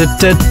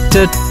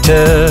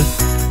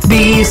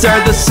 These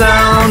are the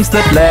sounds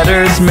that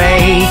letters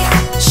make.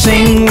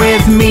 Sing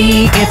with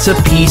me, it's a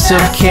piece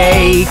of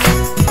cake.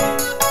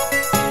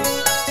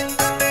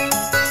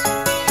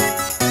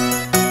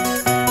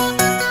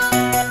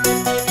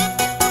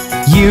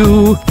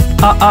 U,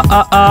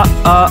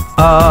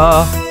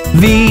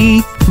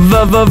 V,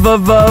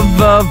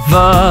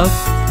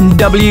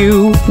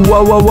 W,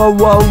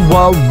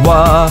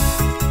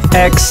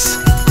 X,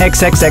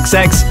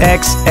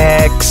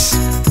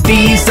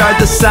 These are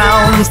the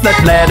sounds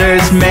that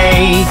letters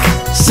make.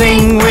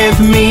 Sing with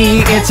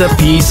me, it's a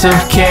piece of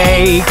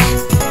cake.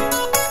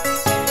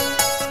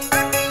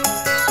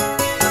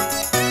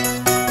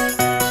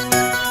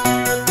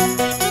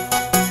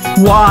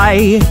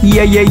 Y,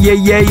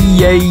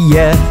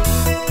 yeah.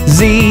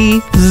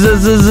 Z,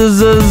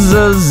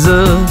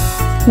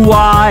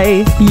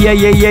 Y, yeah,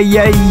 yeah, yeah,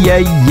 yeah,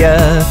 yeah,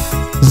 yeah.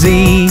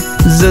 Z,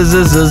 z,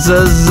 z, z,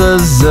 z, z,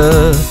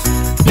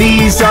 z.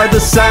 These are the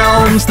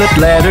sounds that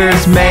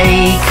letters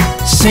make.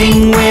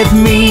 Sing with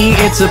me,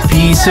 it's a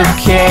piece of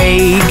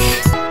cake.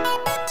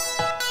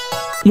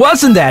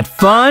 Wasn't that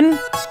fun?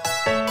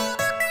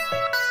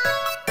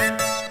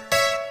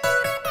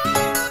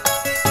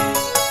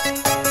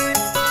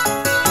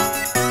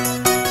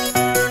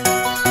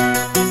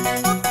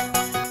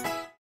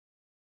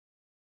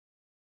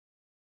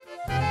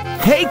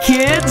 Hey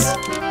kids!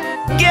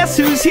 Guess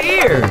who's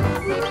here?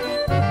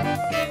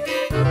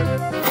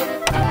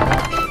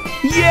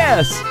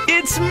 Yes,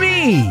 it's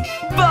me,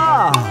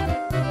 Bob!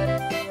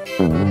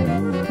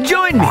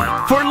 Join me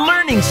for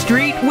Learning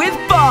Street with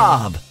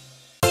Bob!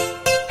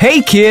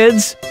 Hey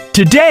kids!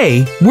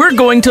 Today, we're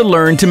going to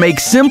learn to make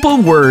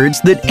simple words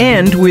that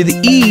end with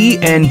E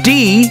and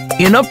D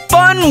in a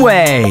fun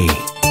way!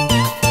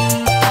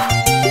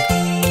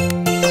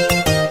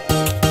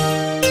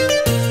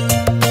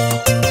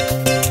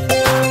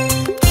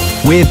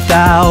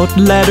 Without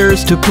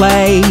letters to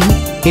play,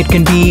 it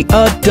can be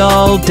a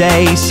dull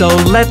day, so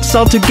let's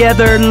all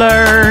together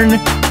learn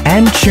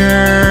and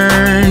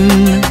churn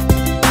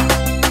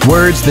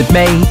words that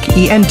make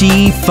E and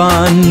D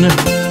fun.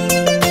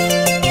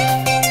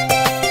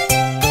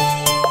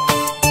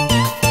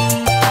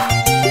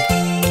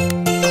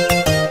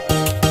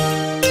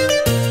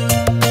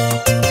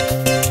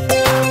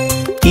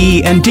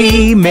 E and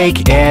D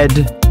make ed.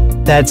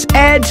 That's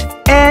ed,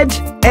 ed,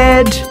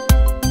 ed.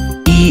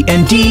 E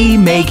and D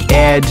make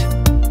ed.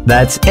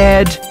 That's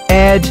ed,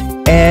 ed,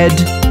 ed.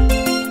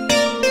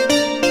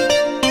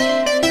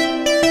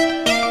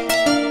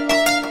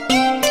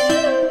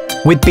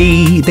 With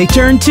B, they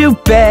turn to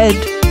bed.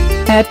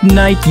 At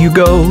night you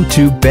go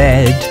to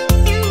bed.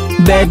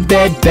 Bed,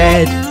 bed,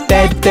 bed,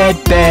 bed,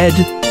 bed, bed.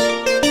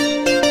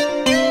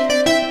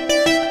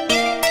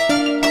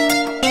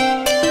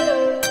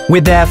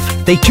 With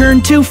F, they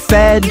turn to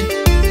fed.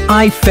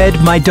 I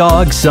fed my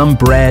dog some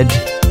bread.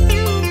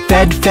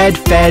 Fed, fed,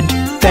 fed,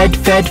 fed,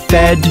 fed,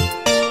 fed.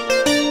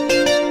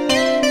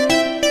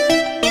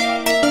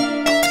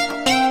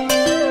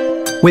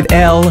 With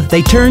L,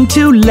 they turn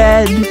to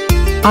lead.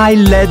 I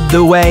led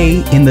the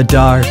way in the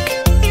dark.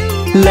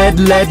 Lead,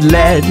 lead,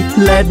 lead,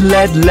 lead,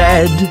 lead,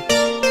 lead.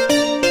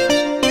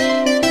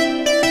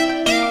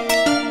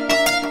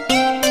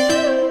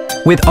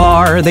 With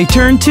R, they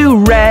turn to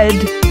red.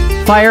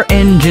 Fire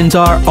engines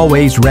are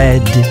always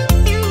red.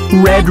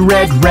 Red,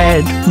 red,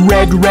 red,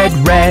 red,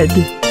 red, red.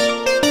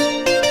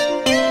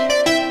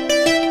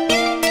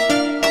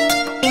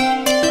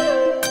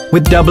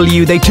 With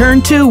W, they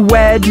turn to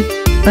wed.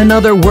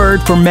 Another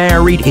word for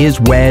married is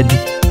wed.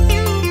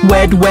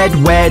 Wed, wed,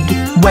 wed,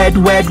 wed,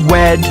 wed,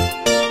 wed.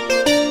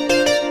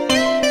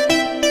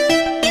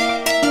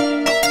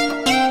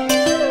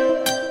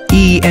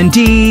 E and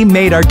D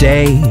made our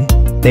day.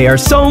 They are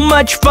so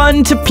much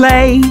fun to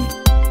play.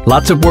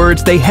 Lots of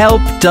words they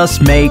helped us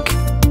make.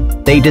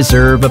 They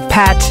deserve a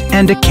pat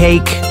and a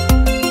cake.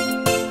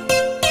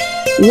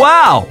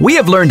 Wow, we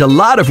have learned a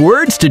lot of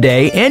words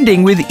today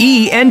ending with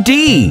E and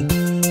D.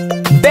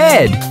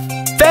 Bed,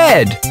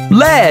 fed,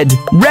 led,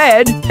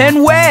 read,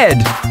 and wed.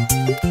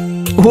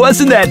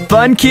 Wasn't that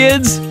fun,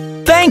 kids?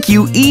 Thank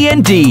you, E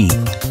and D.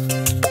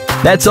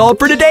 That's all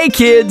for today,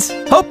 kids.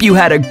 Hope you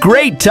had a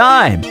great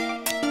time.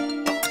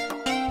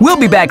 We'll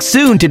be back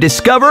soon to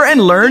discover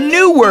and learn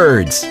new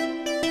words.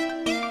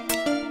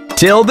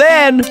 Till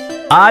then,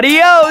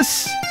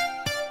 adios!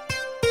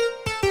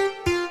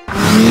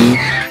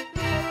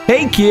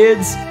 Hey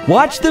kids,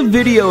 watch the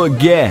video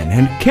again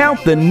and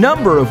count the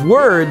number of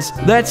words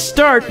that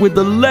start with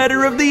the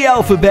letter of the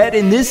alphabet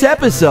in this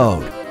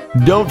episode.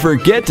 Don't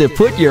forget to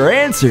put your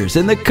answers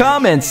in the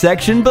comments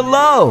section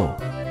below.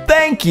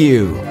 Thank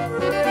you!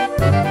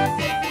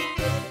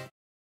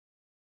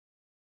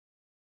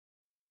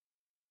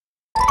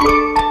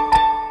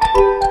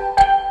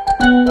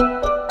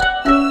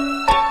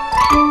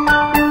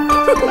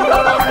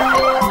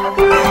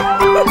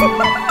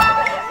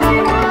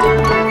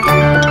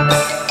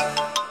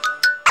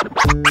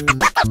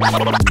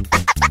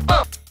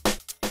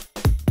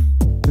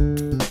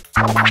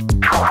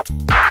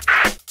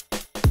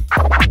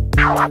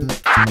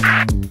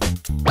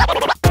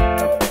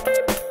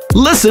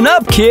 Listen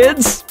up,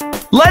 kids!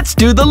 Let's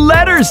do the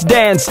letters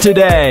dance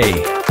today!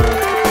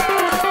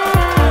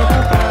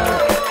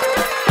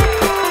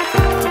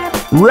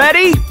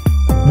 Ready?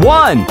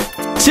 1,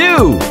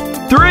 2,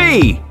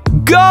 3,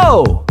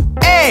 go!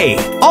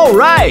 A, all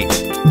right.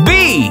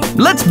 B,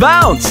 let's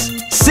bounce.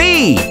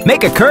 C,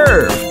 make a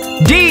curve.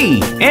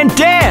 D, and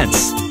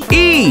dance.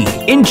 E,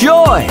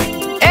 enjoy.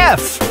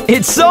 F,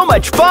 it's so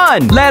much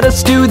fun. Let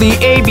us do the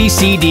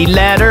ABCD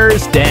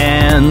letters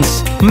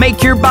dance.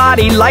 Make your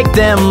body like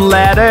them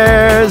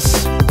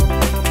letters.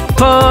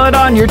 Put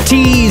on your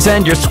tees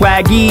and your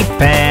swaggy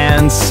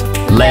pants.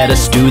 Let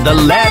us do the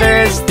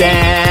letters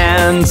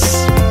dance.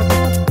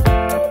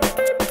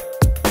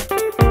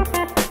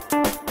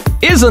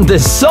 Isn't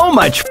this so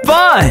much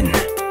fun?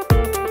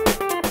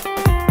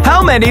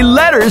 How many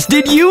letters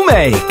did you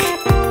make?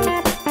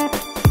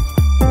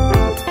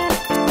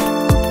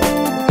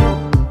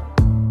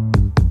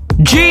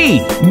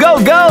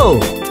 go go.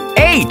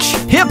 H,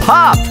 hip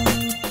hop.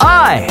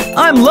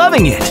 I'm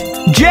loving it.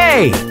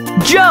 J,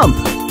 jump.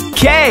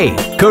 K,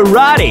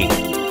 karate.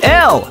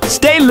 L,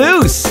 stay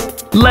loose.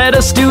 Let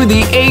us do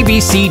the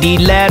ABCD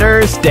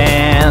letters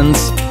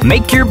dance.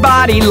 Make your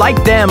body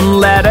like them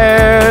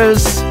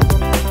letters.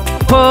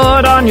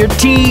 Put on your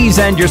tees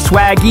and your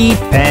swaggy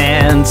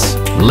pants.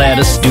 Let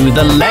us do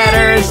the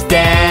letters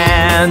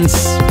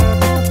dance.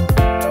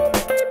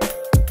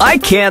 I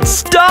can't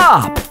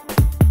stop.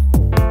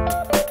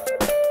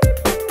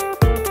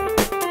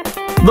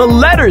 The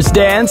letters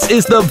dance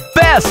is the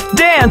best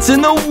dance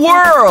in the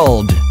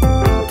world.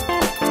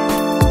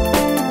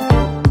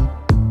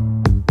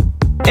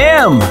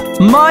 M,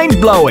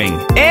 mind-blowing.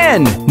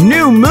 N,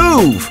 new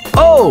move.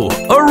 O,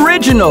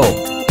 original.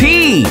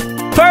 P,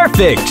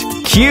 perfect.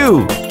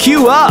 Q,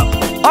 queue up.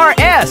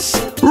 RS,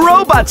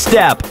 robot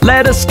step.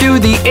 Let us do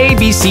the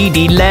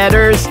ABCD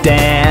letters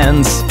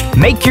dance.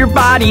 Make your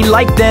body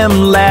like them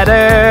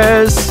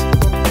letters.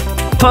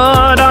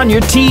 Put on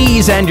your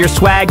tees and your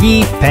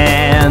swaggy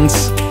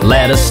pants.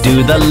 Let us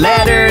do the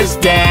letters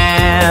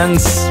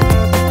dance.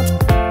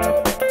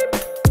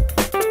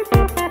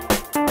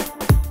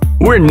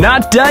 We're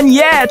not done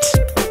yet.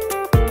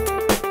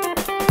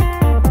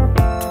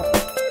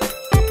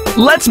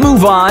 Let's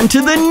move on to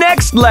the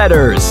next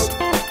letters.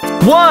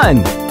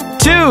 1,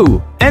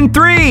 2, and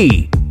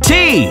 3.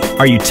 T,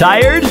 are you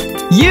tired?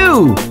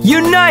 U,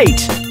 unite.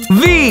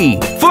 V,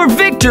 for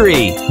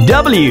victory.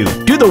 W,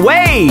 do the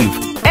wave.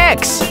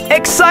 X,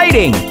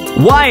 exciting.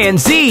 Y and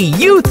Z,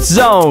 youth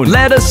zone.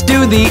 Let us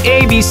do the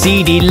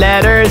ABCD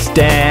letters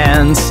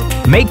dance.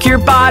 Make your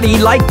body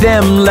like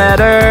them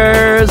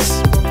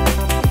letters.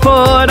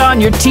 Put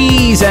on your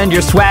tees and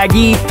your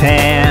swaggy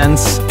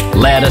pants.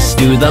 Let us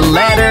do the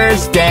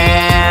letters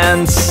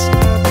dance.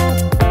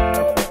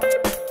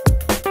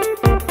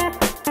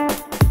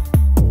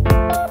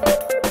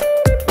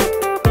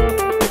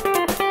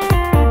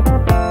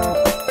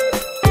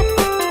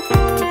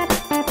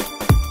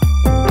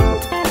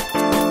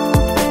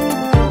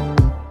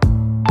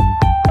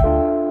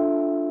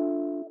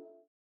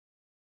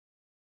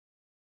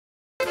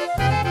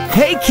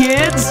 Hey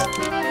kids!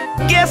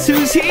 Guess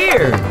who's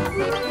here?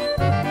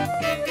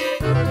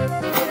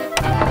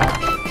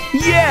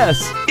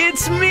 Yes,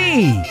 it's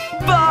me,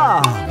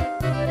 Bob!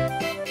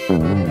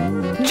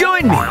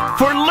 Join me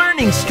for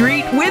Learning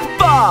Street with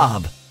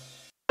Bob!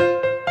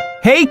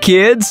 Hey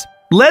kids,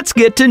 let's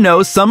get to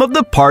know some of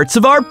the parts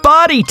of our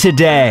body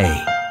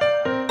today.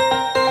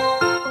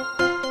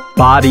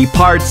 Body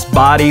parts,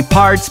 body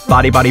parts,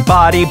 body, body,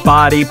 body,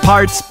 body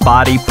parts,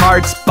 body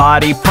parts,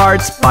 body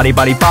parts, body,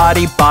 body,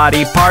 body,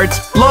 body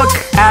parts. Look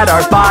at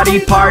our body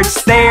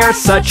parts, they're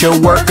such a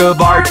work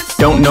of art.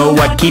 Don't know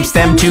what keeps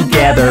them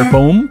together.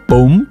 Boom,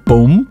 boom,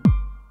 boom.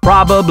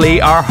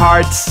 Probably our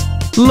hearts.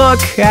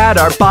 Look at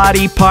our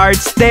body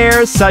parts,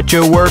 they're such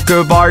a work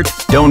of art.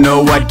 Don't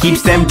know what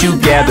keeps them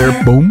together.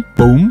 Boom,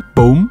 boom,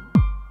 boom.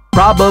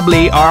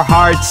 Probably our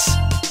hearts.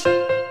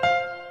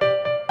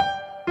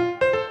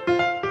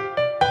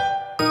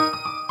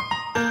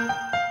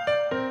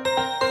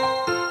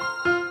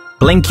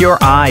 Blink your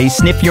eyes,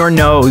 sniff your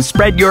nose,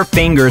 spread your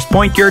fingers,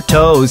 point your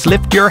toes,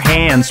 lift your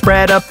hands,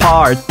 spread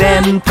apart,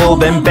 then pull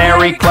them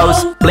very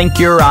close. Blink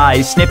your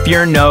eyes, sniff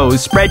your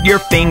nose, spread your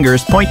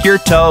fingers, point your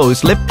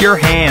toes, lift your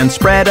hands,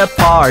 spread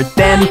apart,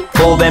 then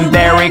pull them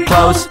very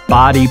close.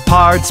 Body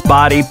parts,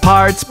 body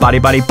parts, body,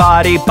 body,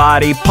 body,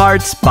 body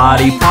parts,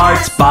 body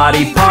parts,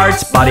 body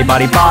parts, body,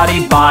 body,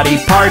 body, body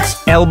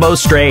parts.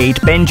 Elbows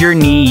straight, bend your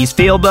knees,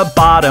 feel the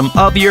bottom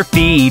of your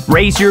feet,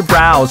 raise your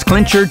brows,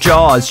 clench your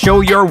jaws,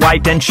 show your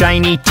white and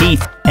shiny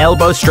teeth.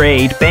 Elbows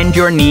straight, bend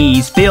your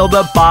knees, feel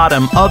the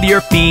bottom of your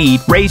feet,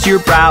 raise your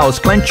brows,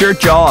 clench your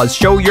jaws,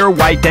 show your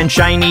white and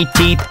shiny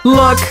teeth.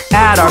 Look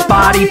at our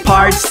body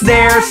parts,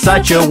 they're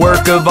such a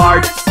work of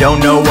art. Don't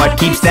know what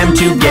keeps them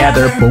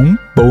together. Boom,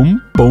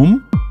 boom,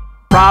 boom.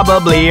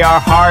 Probably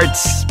our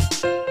hearts.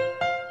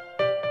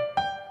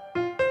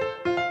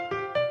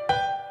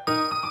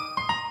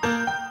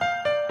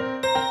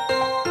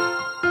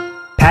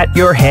 Pat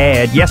your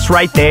head, yes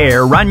right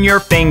there. Run your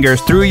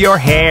fingers through your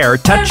hair.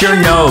 Touch your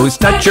nose,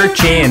 touch your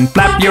chin.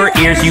 Flap your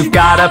ears, you've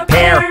got a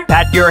pair.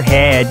 Pat your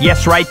head,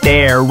 yes right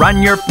there.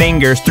 Run your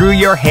fingers through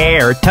your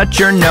hair. Touch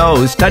your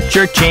nose, touch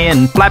your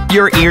chin. Flap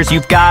your ears,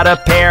 you've got a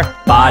pair.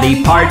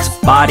 Body parts,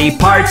 body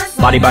parts,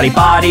 body, body,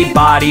 body,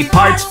 body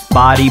parts,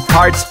 body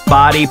parts,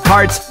 body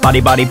parts,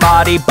 body, body,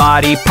 body,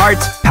 body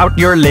parts. Pout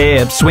your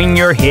lips, swing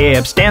your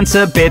hips, dance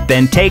a bit,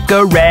 then take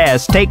a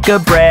rest. Take a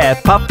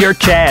breath, puff your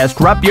chest,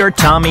 rub your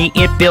tummy,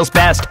 it feels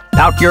best.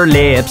 Pout your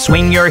lips,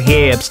 swing your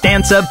hips,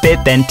 dance a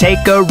bit, then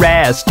take a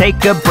rest.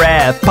 Take a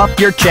breath, puff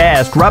your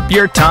chest, rub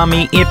your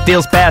tummy, it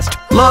feels best.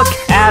 Look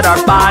at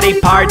our body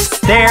parts,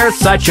 they're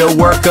such a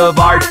work of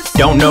art.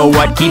 Don't know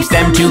what keeps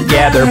them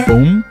together.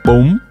 Boom,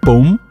 boom,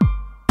 boom.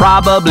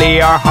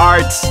 Probably our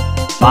hearts.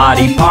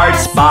 Body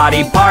parts,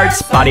 body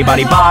parts, body,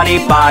 body,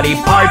 body, body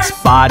parts,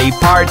 body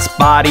parts,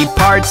 body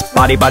parts,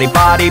 body, body,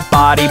 body,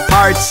 body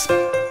parts.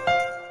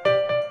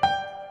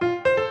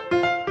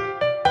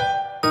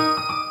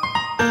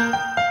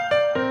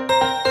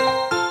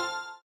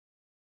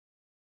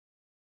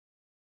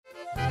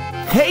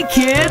 Hey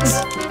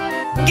kids!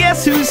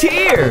 Guess who's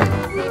here?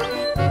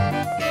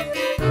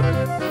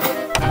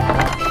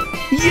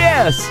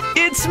 Yes,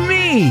 it's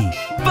me,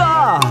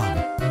 Bob!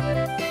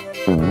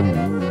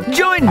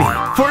 Join me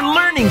for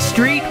Learning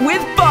Street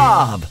with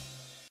Bob!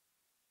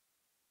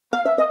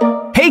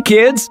 Hey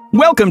kids,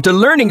 welcome to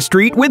Learning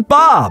Street with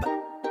Bob.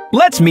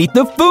 Let's meet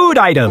the food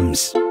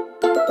items.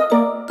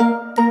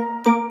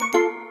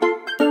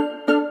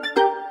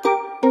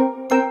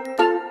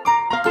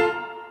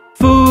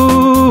 Food.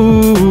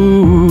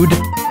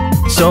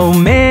 So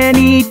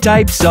many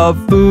types of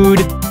food.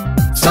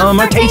 Some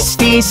are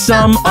tasty,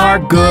 some are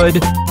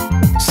good.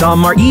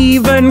 Some are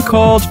even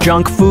called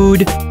junk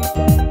food.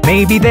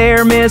 Maybe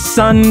they're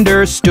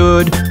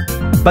misunderstood,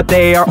 but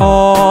they are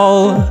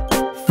all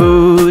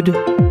food.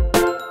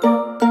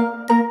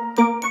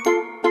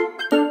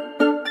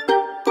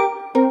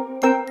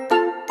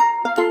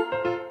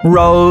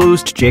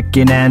 Roast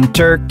chicken and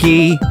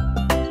turkey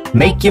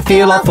make you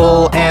feel all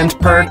full and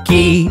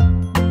perky.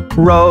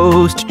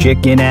 Roast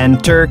chicken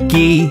and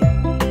turkey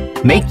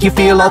make you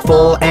feel all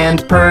full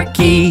and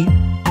perky.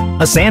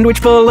 A sandwich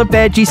full of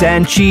veggies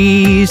and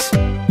cheese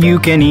you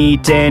can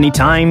eat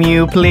anytime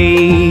you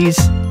please.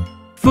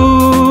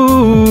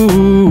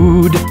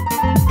 Food.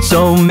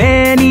 So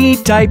many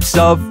types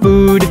of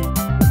food.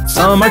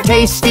 Some are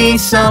tasty,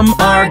 some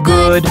are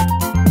good.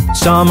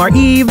 Some are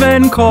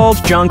even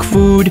called junk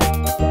food.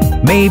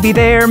 Maybe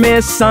they're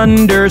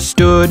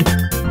misunderstood,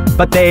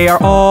 but they are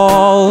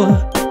all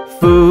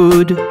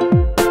food.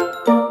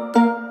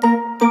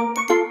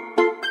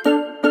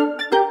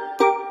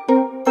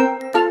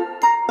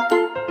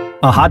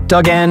 A hot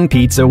dog and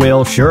pizza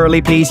will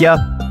surely please ya.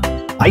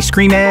 Ice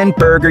cream and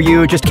burger,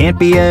 you just can't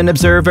be an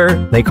observer.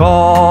 They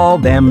call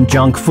them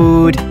junk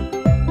food,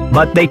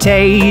 but they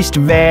taste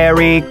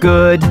very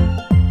good.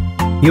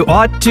 You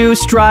ought to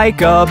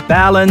strike a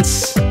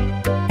balance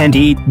and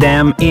eat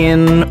them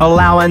in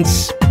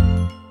allowance.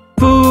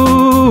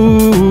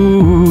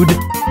 Food.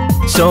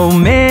 So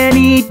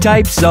many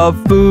types of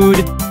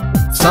food.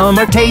 Some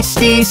are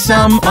tasty,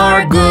 some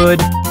are good.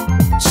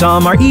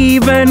 Some are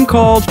even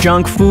called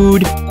junk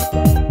food.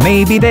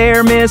 Maybe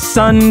they're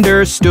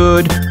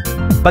misunderstood,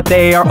 but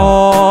they are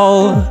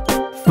all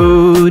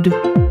food.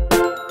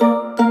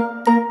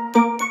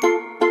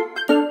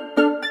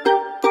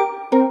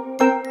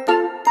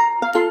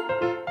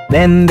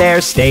 Then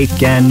there's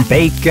steak and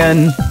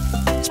bacon,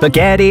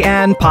 spaghetti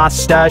and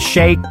pasta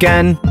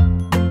shaken,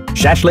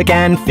 shashlik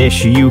and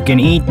fish, you can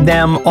eat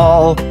them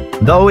all,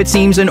 though it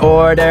seems an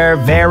order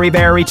very,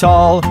 very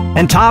tall.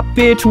 And top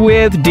it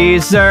with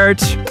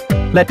dessert,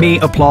 let me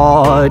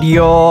applaud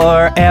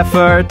your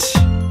effort.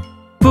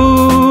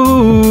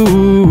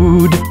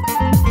 Food.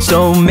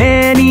 So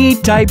many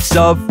types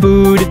of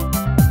food.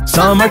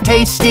 Some are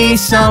tasty,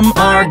 some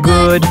are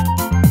good.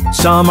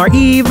 Some are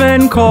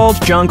even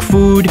called junk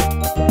food.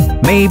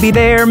 Maybe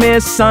they're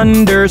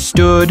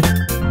misunderstood,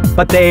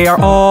 but they are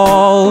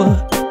all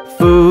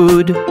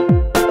food.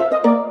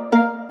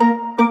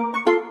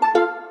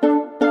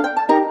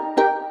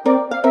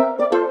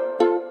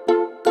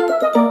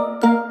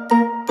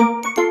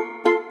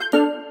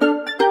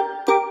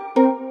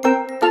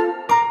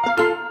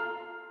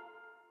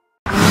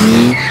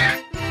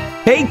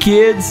 Hey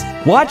kids,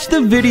 watch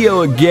the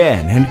video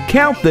again and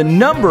count the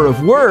number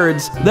of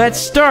words that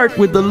start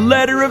with the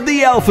letter of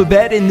the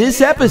alphabet in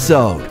this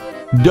episode.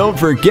 Don't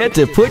forget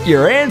to put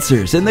your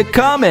answers in the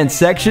comments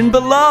section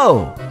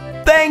below.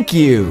 Thank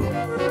you!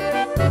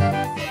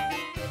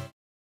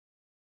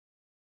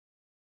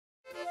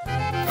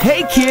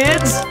 Hey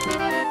kids!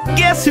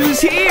 Guess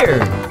who's here?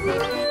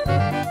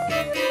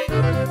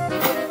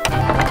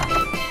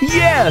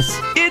 Yes,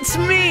 it's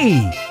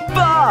me,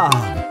 Bob!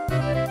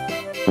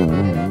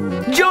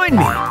 Join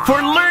me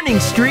for Learning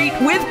Street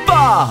with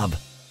Bob!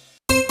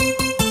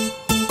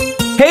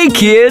 Hey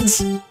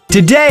kids!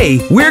 Today,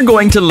 we're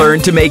going to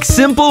learn to make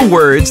simple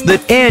words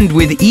that end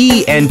with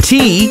E and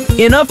T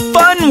in a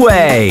fun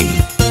way.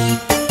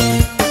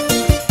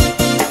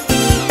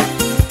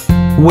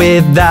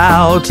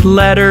 Without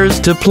letters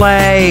to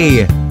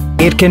play,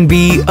 it can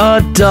be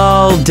a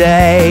dull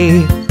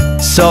day.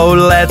 So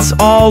let's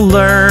all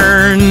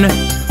learn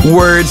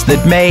words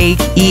that make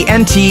E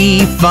and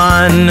T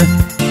fun.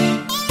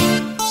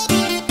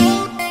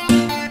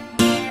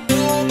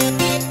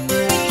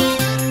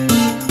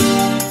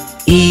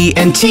 E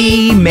and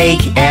T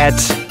make et.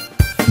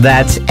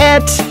 That's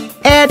et,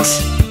 et,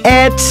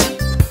 et.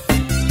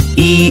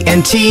 E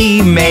and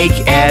T make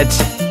et.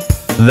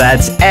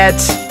 That's et,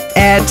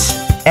 et,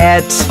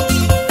 et.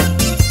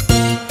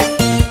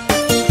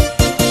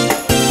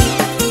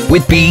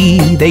 With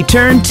B, they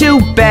turn to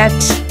bet.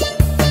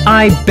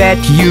 I bet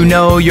you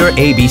know your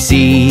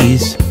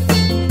ABCs.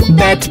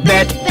 Bet,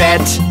 bet,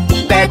 bet,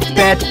 bet,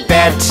 bet,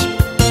 bet.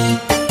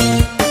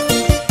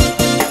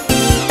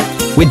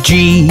 With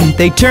G,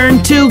 they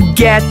turn to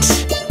get.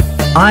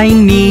 I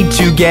need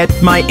to get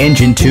my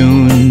engine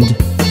tuned.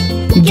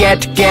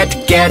 Get,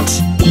 get, get,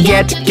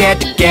 get,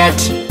 get, get.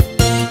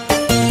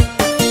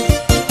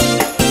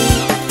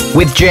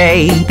 With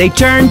J, they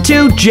turn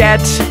to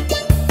jet.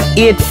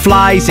 It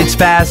flies, it's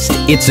fast,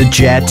 it's a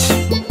jet.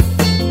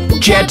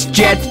 Jet,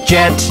 jet,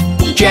 jet,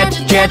 jet,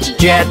 jet,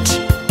 jet.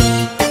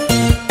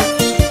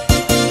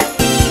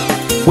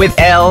 With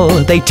L,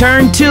 they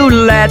turn to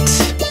let.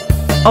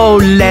 Oh,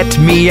 let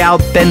me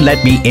out, then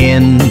let me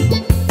in.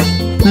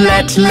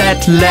 Let,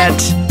 let,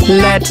 let,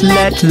 let,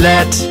 let,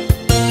 let.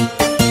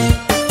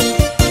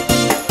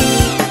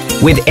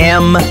 With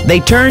M, they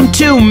turn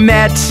to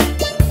met.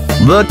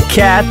 The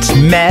cat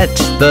met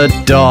the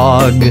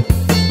dog.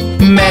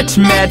 Met,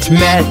 met,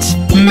 met,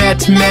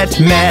 met, met,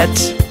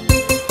 met.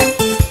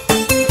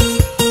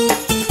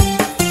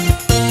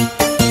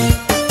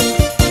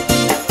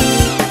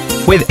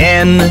 With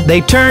N, they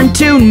turn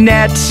to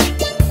net.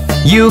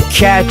 You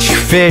catch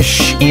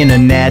fish in a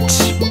net.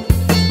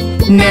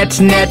 Net,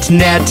 net,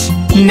 net,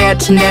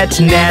 net, net,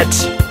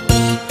 net.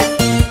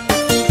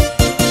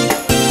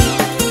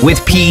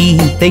 With P,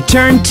 they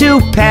turn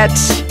to pet.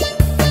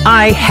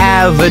 I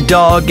have a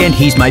dog and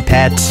he's my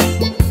pet.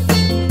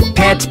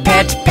 Pet,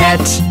 pet, pet,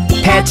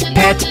 pet,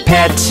 pet,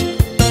 pet.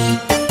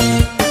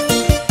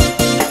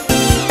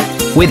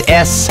 With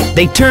S,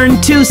 they turn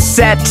to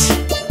set.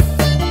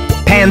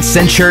 Pants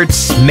and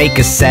shirts make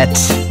a set.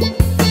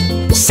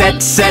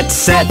 Set, set,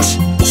 set,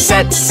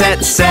 set,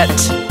 set, set.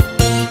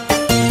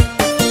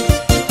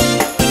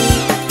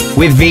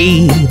 With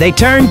V, they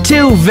turn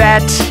to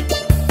vet.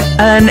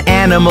 An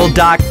animal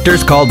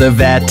doctor's called a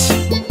vet.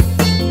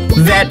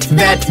 Vet,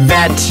 vet,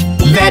 vet,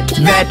 vet,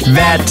 vet,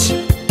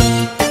 vet.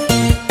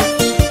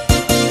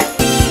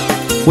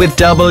 With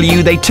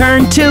W, they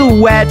turn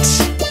to wet.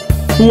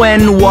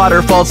 When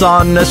water falls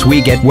on us,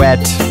 we get wet.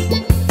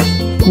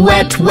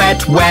 Wet,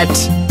 wet,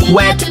 wet,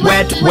 wet,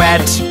 wet,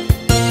 wet.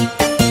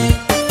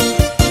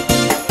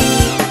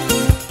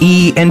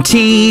 E and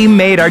T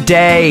made our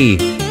day.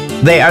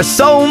 They are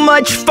so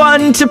much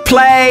fun to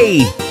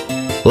play.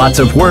 Lots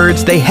of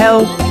words they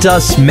helped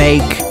us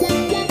make.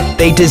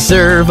 They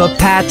deserve a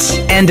pat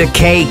and a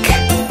cake.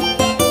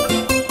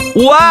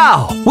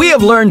 Wow! We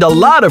have learned a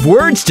lot of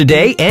words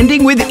today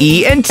ending with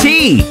E and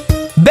T.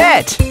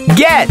 Bet,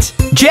 get,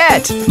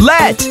 jet,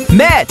 let,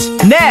 met,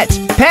 net,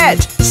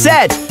 pet,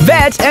 set,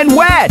 vet, and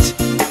wet.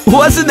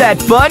 Wasn't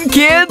that fun,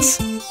 kids?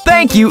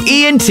 Thank you,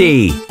 E and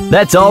T.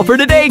 That's all for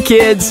today,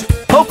 kids.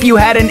 Hope you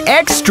had an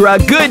extra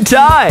good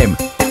time.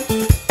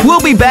 We'll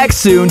be back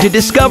soon to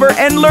discover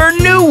and learn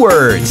new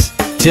words.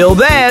 Till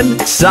then,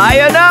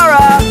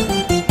 sayonara!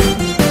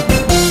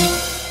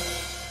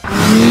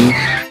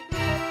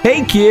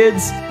 Hey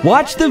kids,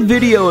 watch the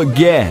video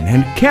again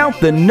and count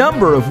the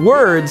number of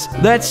words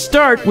that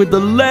start with the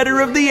letter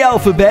of the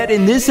alphabet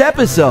in this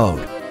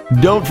episode.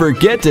 Don't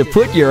forget to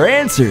put your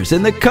answers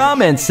in the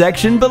comments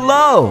section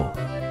below.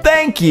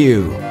 Thank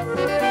you!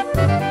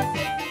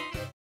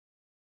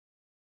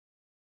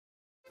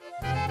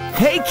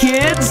 Hey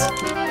kids!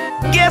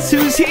 Guess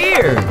who's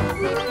here?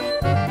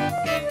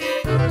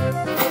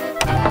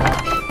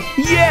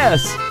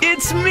 Yes,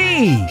 it's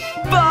me,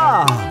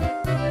 Bob!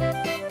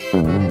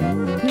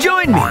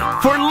 Join me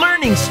for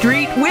Learning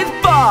Street with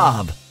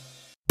Bob!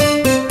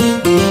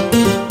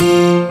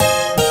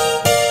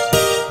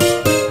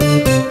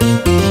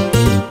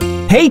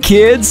 Hey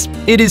kids,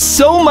 it is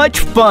so much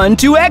fun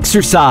to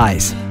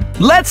exercise.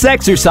 Let's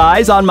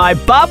exercise on my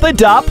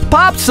Bop-a-Dop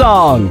pop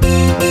song.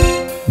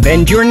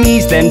 Bend your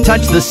knees, then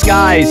touch the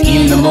skies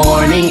in the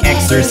morning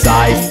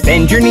exercise.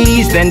 Bend your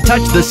knees, then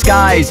touch the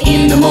skies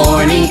in the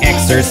morning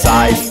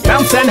exercise.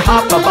 Bounce and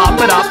hop, a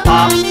bop-a-dop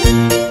pop.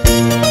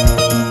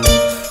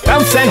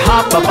 Bounce and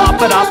hop, a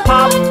bop-a-dop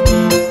pop.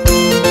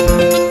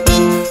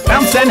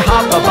 Bounce and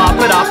hop, a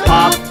bop-a-dop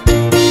pop.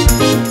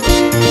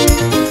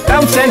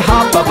 Bounce and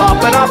hop, a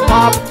bop-a-dop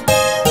pop.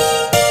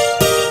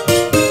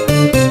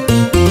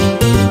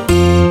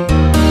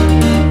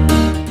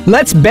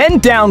 Let's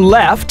bend down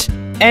left.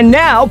 And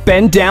now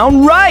bend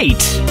down right.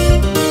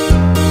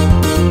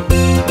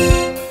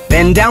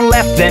 Bend down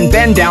left, then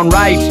bend down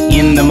right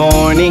in the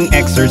morning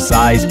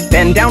exercise.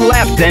 Bend down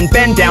left, then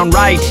bend down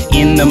right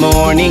in the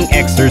morning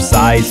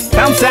exercise.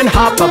 Bounce and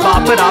hop, a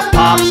bop-a-dop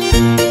pop.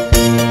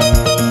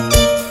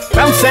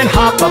 Bounce and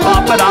hop, a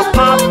bop-a-dop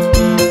pop.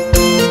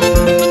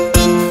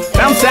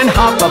 Bounce and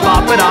hop, a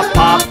bop-a-dop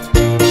pop.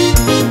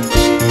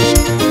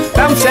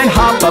 Bounce and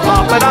hop, a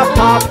bop-a-dop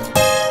pop.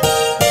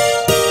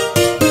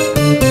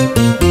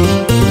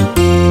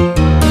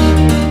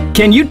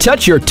 Can you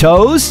touch your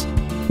toes?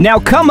 Now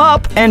come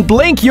up and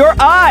blink your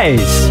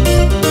eyes.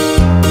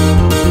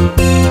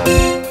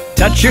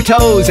 Touch your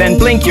toes and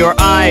blink your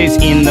eyes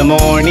in the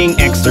morning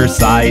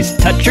exercise.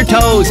 Touch your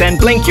toes and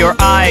blink your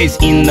eyes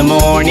in the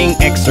morning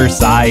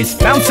exercise.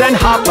 Bounce and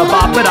hop, a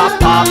bop-a-dop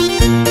pop.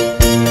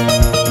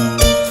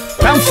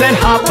 Bounce and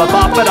hop, a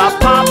bop-a-dop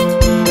pop.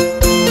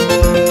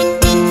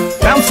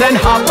 Bounce and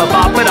hop, a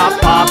bop-a-dop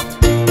pop.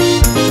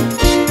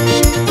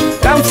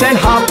 Bounce and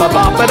hop, a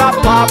bop-a-dop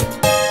pop.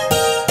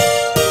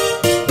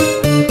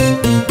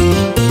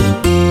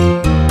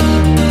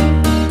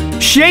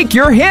 Shake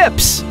your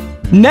hips.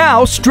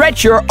 Now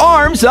stretch your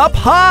arms up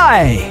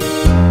high.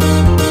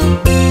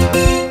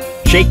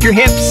 Shake your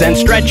hips and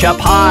stretch up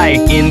high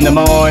in the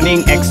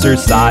morning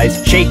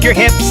exercise. Shake your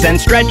hips and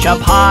stretch up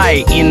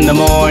high in the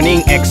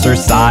morning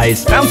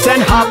exercise. Bounce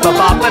and hop a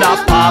bop it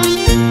up pop.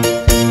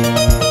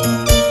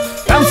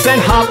 Bounce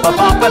and hop a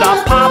bop it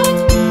up pop.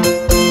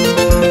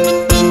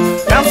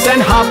 Bounce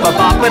and hop a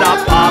bop it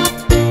up pop.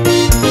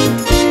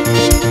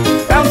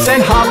 Bounce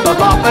and hop a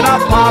bop it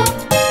up pop.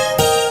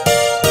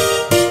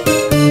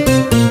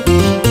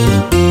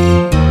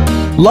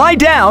 Lie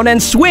down and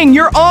swing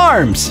your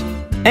arms.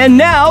 And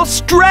now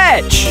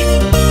stretch.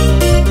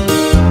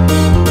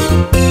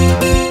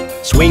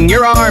 Swing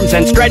your arms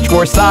and stretch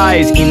for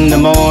size in the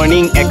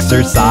morning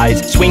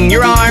exercise. Swing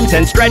your arms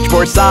and stretch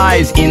for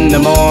size in the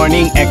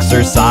morning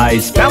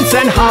exercise. Bounce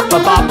and hop a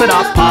bop it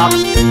up pop.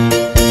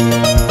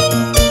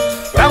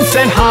 Bounce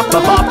and hop a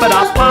bop it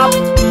up pop.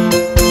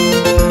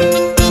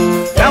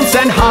 Bounce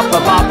and hop a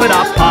bop it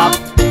up pop.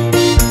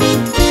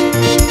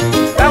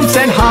 Bounce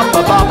and hop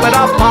a bop it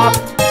up pop.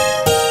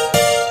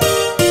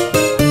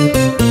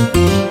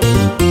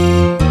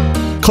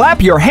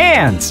 Clap your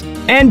hands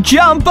and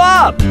jump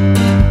up.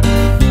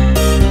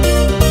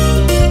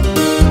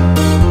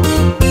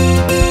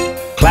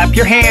 Clap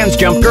your hands,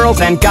 jump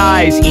girls and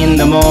guys in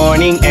the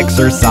morning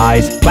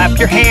exercise. Clap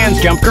your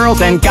hands, jump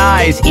girls and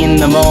guys in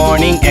the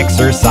morning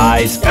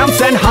exercise. Bounce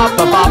and hop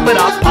a bop it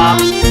up pop.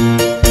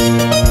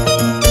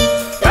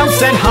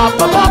 Bounce and hop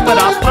a bop it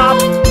up pop.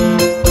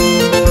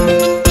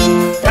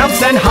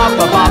 Bounce and hop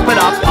a bop it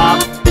up pop.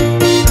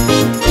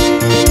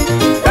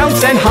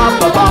 Bounce and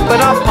hop a bop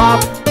it up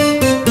pop.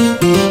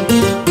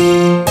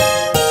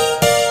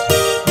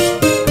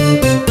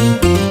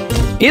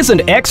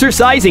 Isn't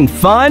exercising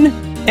fun?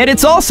 And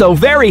it's also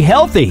very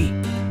healthy.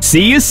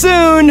 See you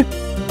soon!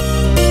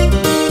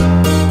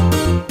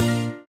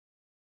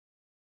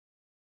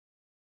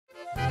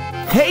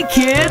 Hey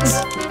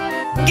kids!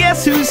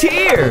 Guess who's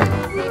here?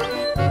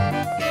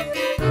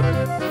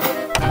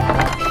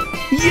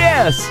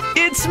 Yes,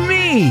 it's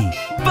me,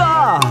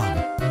 Bob!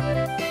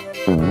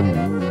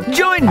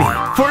 Join me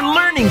for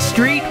Learning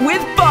Street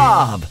with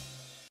Bob!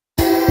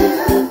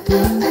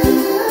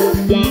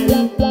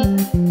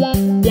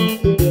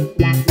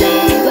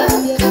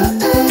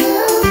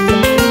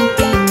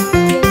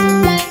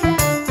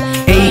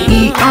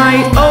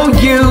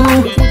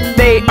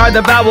 They are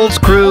the Vowels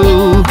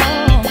crew.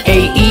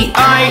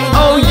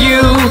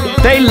 A-E-I-O-U,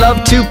 they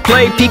love to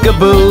play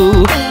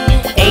peekaboo.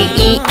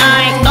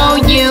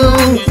 A-E-I-O-U,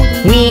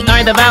 we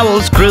are the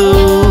Vowels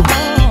crew.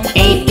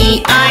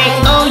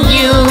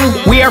 A-E-I-O-U,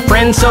 we are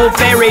friends so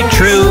very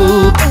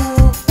true.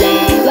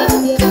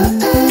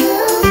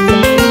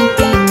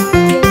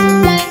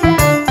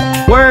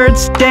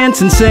 Words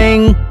dance and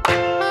sing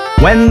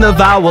when the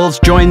vowels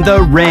join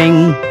the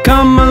ring.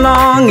 Come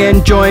along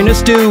and join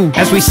us too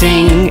as we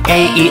sing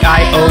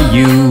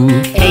A-E-I-O-U.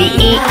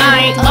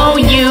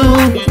 A-E-I-O-U,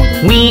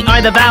 we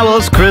are the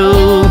Vowels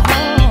crew.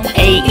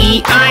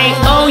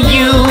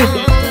 A-E-I-O-U,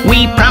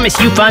 we promise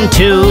you fun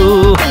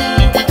too.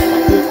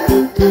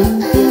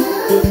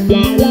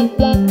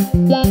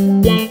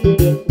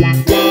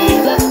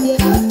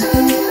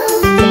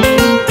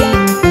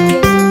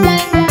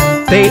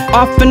 They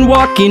often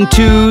walk in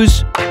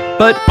twos,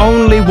 but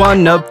only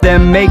one of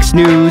them makes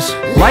news.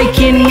 Like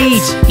in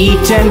neat,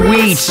 eat and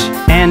wheat,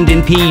 and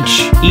in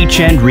peach, each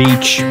and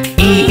reach.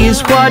 E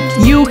is what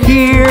you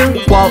hear,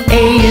 while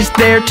A is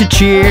there to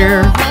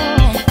cheer.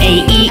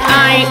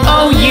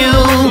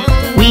 A-E-I-O-U,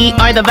 we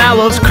are the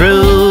Vowels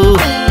crew.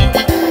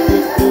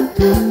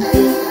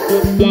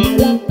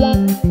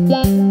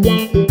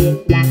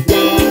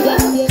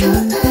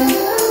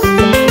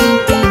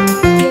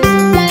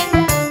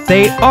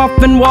 They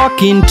often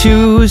walk in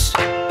twos,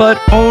 but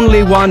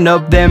only one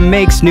of them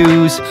makes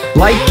news.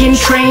 Like in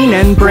train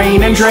and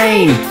brain and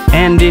drain,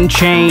 and in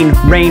chain,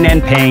 rain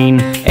and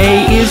pain.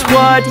 A is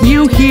what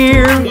you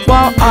hear,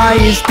 while I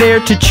is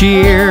there to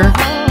cheer.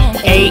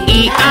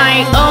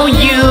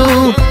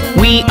 A-E-I-O-U,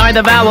 we are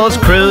the Vowels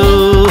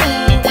crew.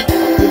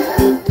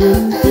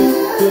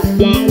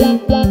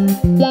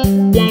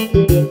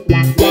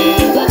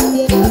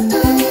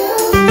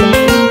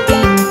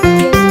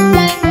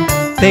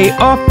 They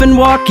often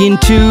walk in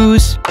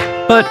twos,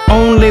 but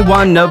only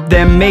one of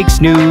them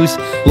makes news.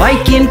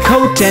 Like in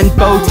coat and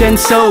boat and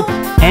soap,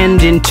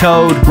 and in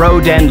toad,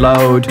 road and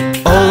load.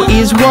 O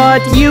is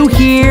what you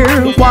hear,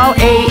 while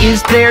A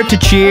is there to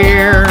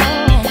cheer.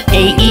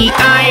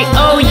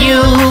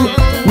 A-E-I-O-U,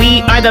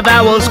 we are the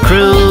Vowels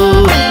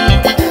crew.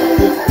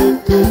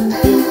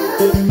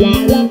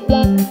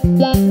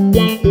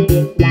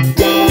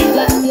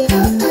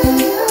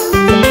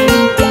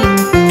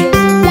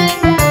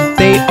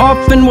 They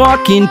often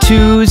walk in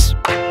twos,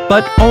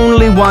 but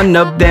only one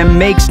of them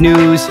makes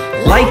news.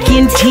 Like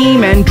in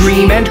team and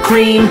dream and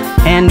cream,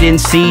 and in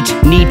seat,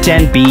 neat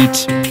and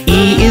beat.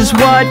 E is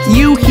what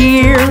you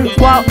hear,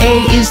 while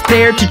A is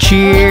there to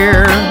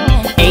cheer.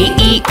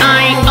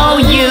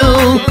 A-E-I-O-U,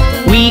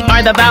 we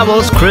are the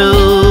Vowels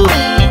crew.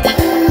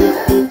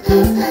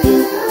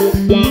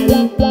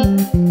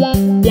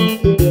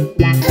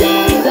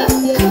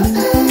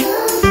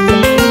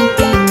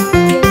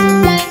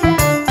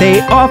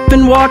 They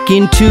often walk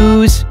in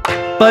twos,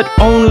 but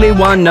only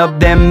one of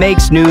them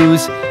makes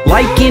news.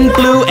 Like in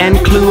blue and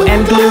clue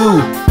and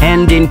glue,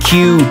 and in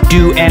Q,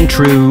 do and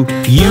true.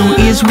 U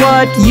is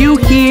what you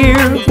hear,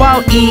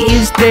 while E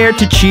is there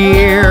to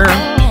cheer.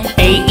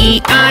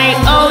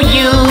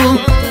 A-E-I-O-U,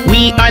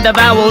 we are the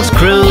Vowels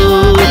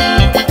crew.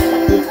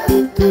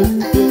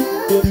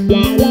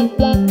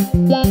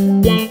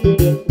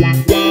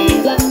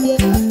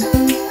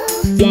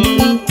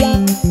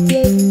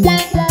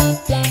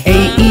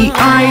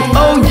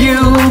 A-E-I-O-U,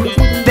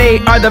 they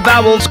are the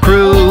Vowels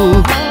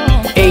crew.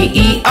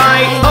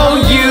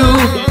 A-E-I-O-U,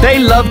 they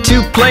love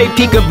to play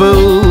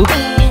peekaboo.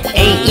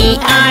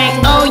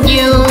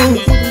 A-E-I-O-U,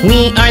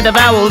 we are the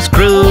Vowels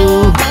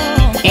crew.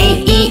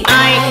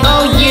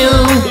 A-E-I-O-U,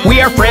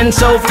 we are friends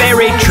so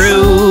very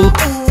true.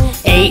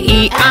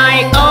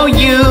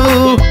 A-E-I-O-U,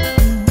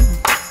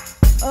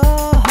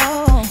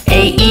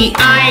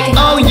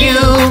 A-E-I-O-U.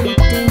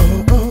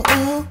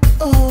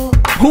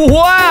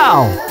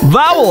 Wow!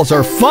 Vowels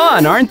are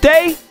fun, aren't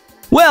they?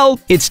 Well,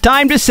 it's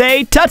time to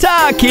say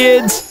ta-ta,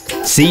 kids!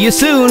 See you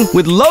soon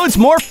with loads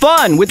more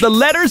fun with the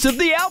letters of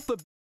the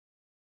alphabet.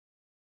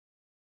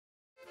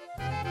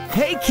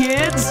 Hey,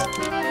 kids!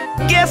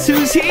 Guess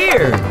who's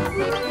here?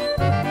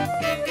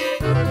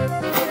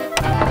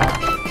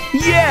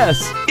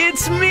 Yes,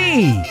 it's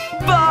me,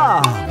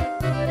 Bob!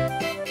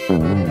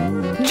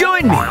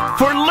 Join me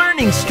for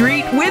Learning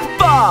Street with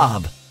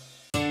Bob!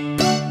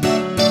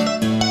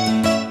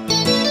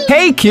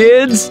 Hey,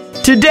 kids!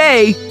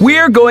 Today, we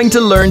are going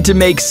to learn to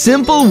make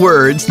simple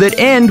words that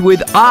end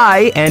with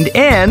I and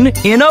N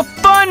in a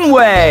fun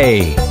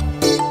way!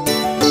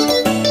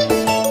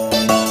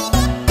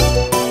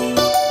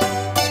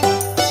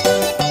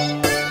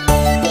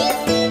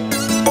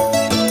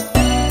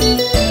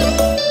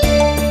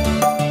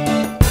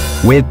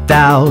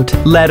 Without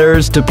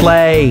letters to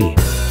play,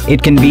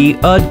 it can be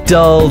a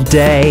dull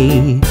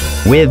day.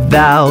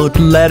 Without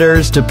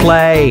letters to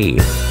play,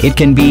 it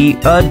can be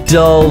a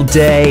dull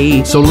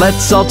day. So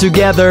let's all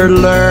together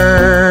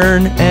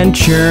learn and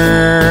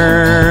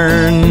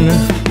churn.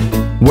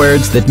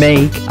 Words that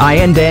make I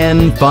and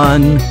N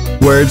fun.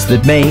 Words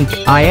that make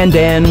I and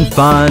N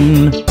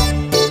fun.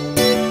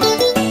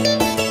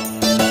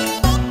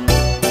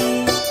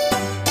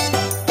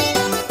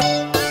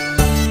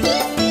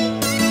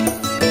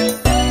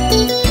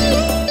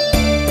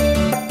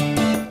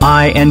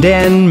 I and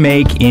N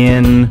make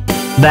in.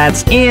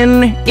 That's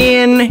in,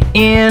 in,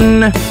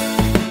 in.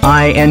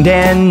 I and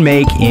N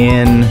make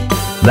in.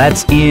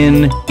 That's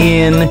in,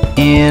 in,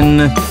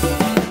 in.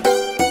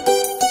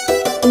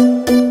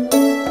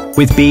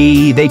 With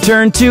B, they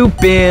turn to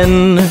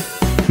bin.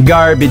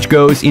 Garbage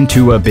goes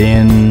into a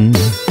bin.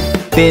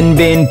 Bin,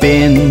 bin,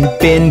 bin,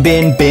 bin,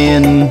 bin,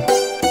 bin.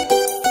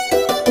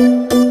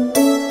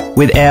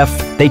 With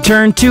F, they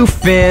turn to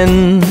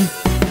fin.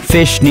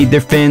 Fish need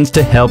their fins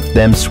to help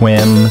them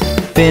swim.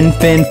 Fin,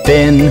 fin,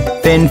 fin,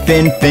 fin,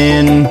 fin,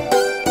 fin.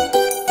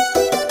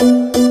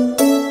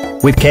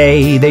 With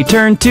K, they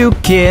turn to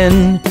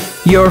kin.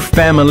 Your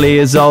family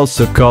is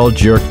also called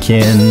your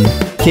kin.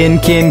 Kin,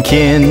 kin,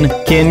 kin,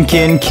 kin,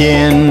 kin,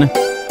 kin.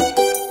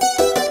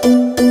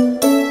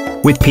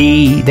 With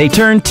P, they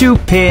turn to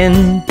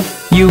pin.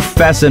 You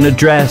fasten a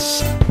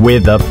dress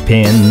with a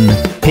pin.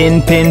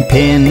 Pin, pin,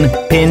 pin,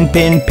 pin,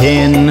 pin,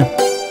 pin.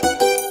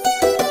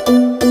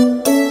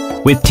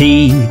 With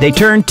T, they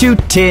turn to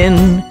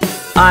tin.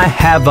 I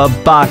have a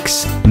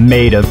box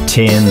made of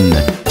tin.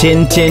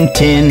 Tin, tin,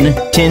 tin,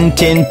 tin,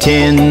 tin,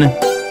 tin.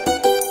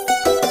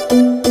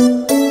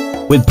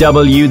 With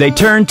W, they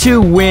turn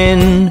to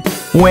win.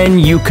 When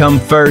you come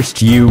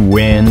first, you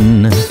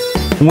win.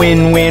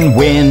 Win, win,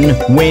 win,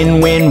 win,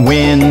 win,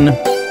 win.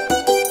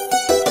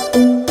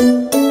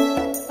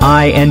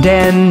 I and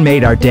N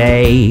made our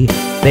day.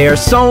 They are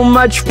so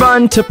much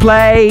fun to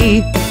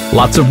play.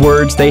 Lots of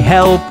words they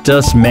helped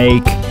us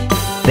make.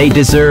 They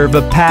deserve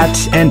a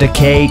pat and a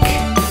cake.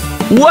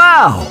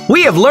 Wow!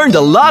 We have learned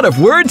a lot of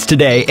words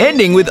today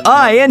ending with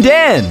I and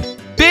N.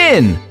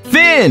 Bin,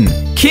 fin,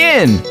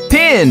 kin,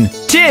 pin,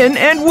 tin,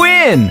 and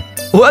win.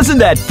 Wasn't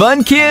that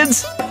fun,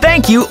 kids?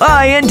 Thank you,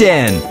 I and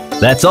N.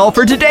 That's all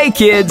for today,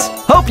 kids.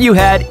 Hope you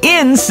had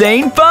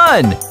insane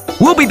fun.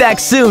 We'll be back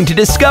soon to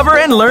discover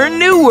and learn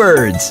new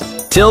words.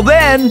 Till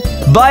then,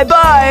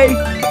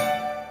 bye-bye.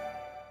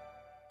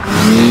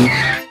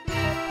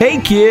 Hey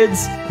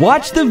kids,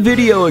 watch the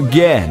video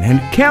again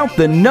and count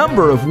the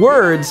number of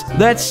words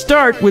that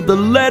start with the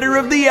letter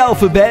of the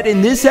alphabet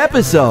in this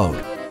episode.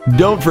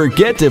 Don't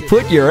forget to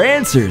put your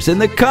answers in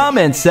the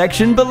comments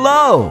section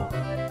below.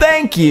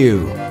 Thank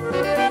you.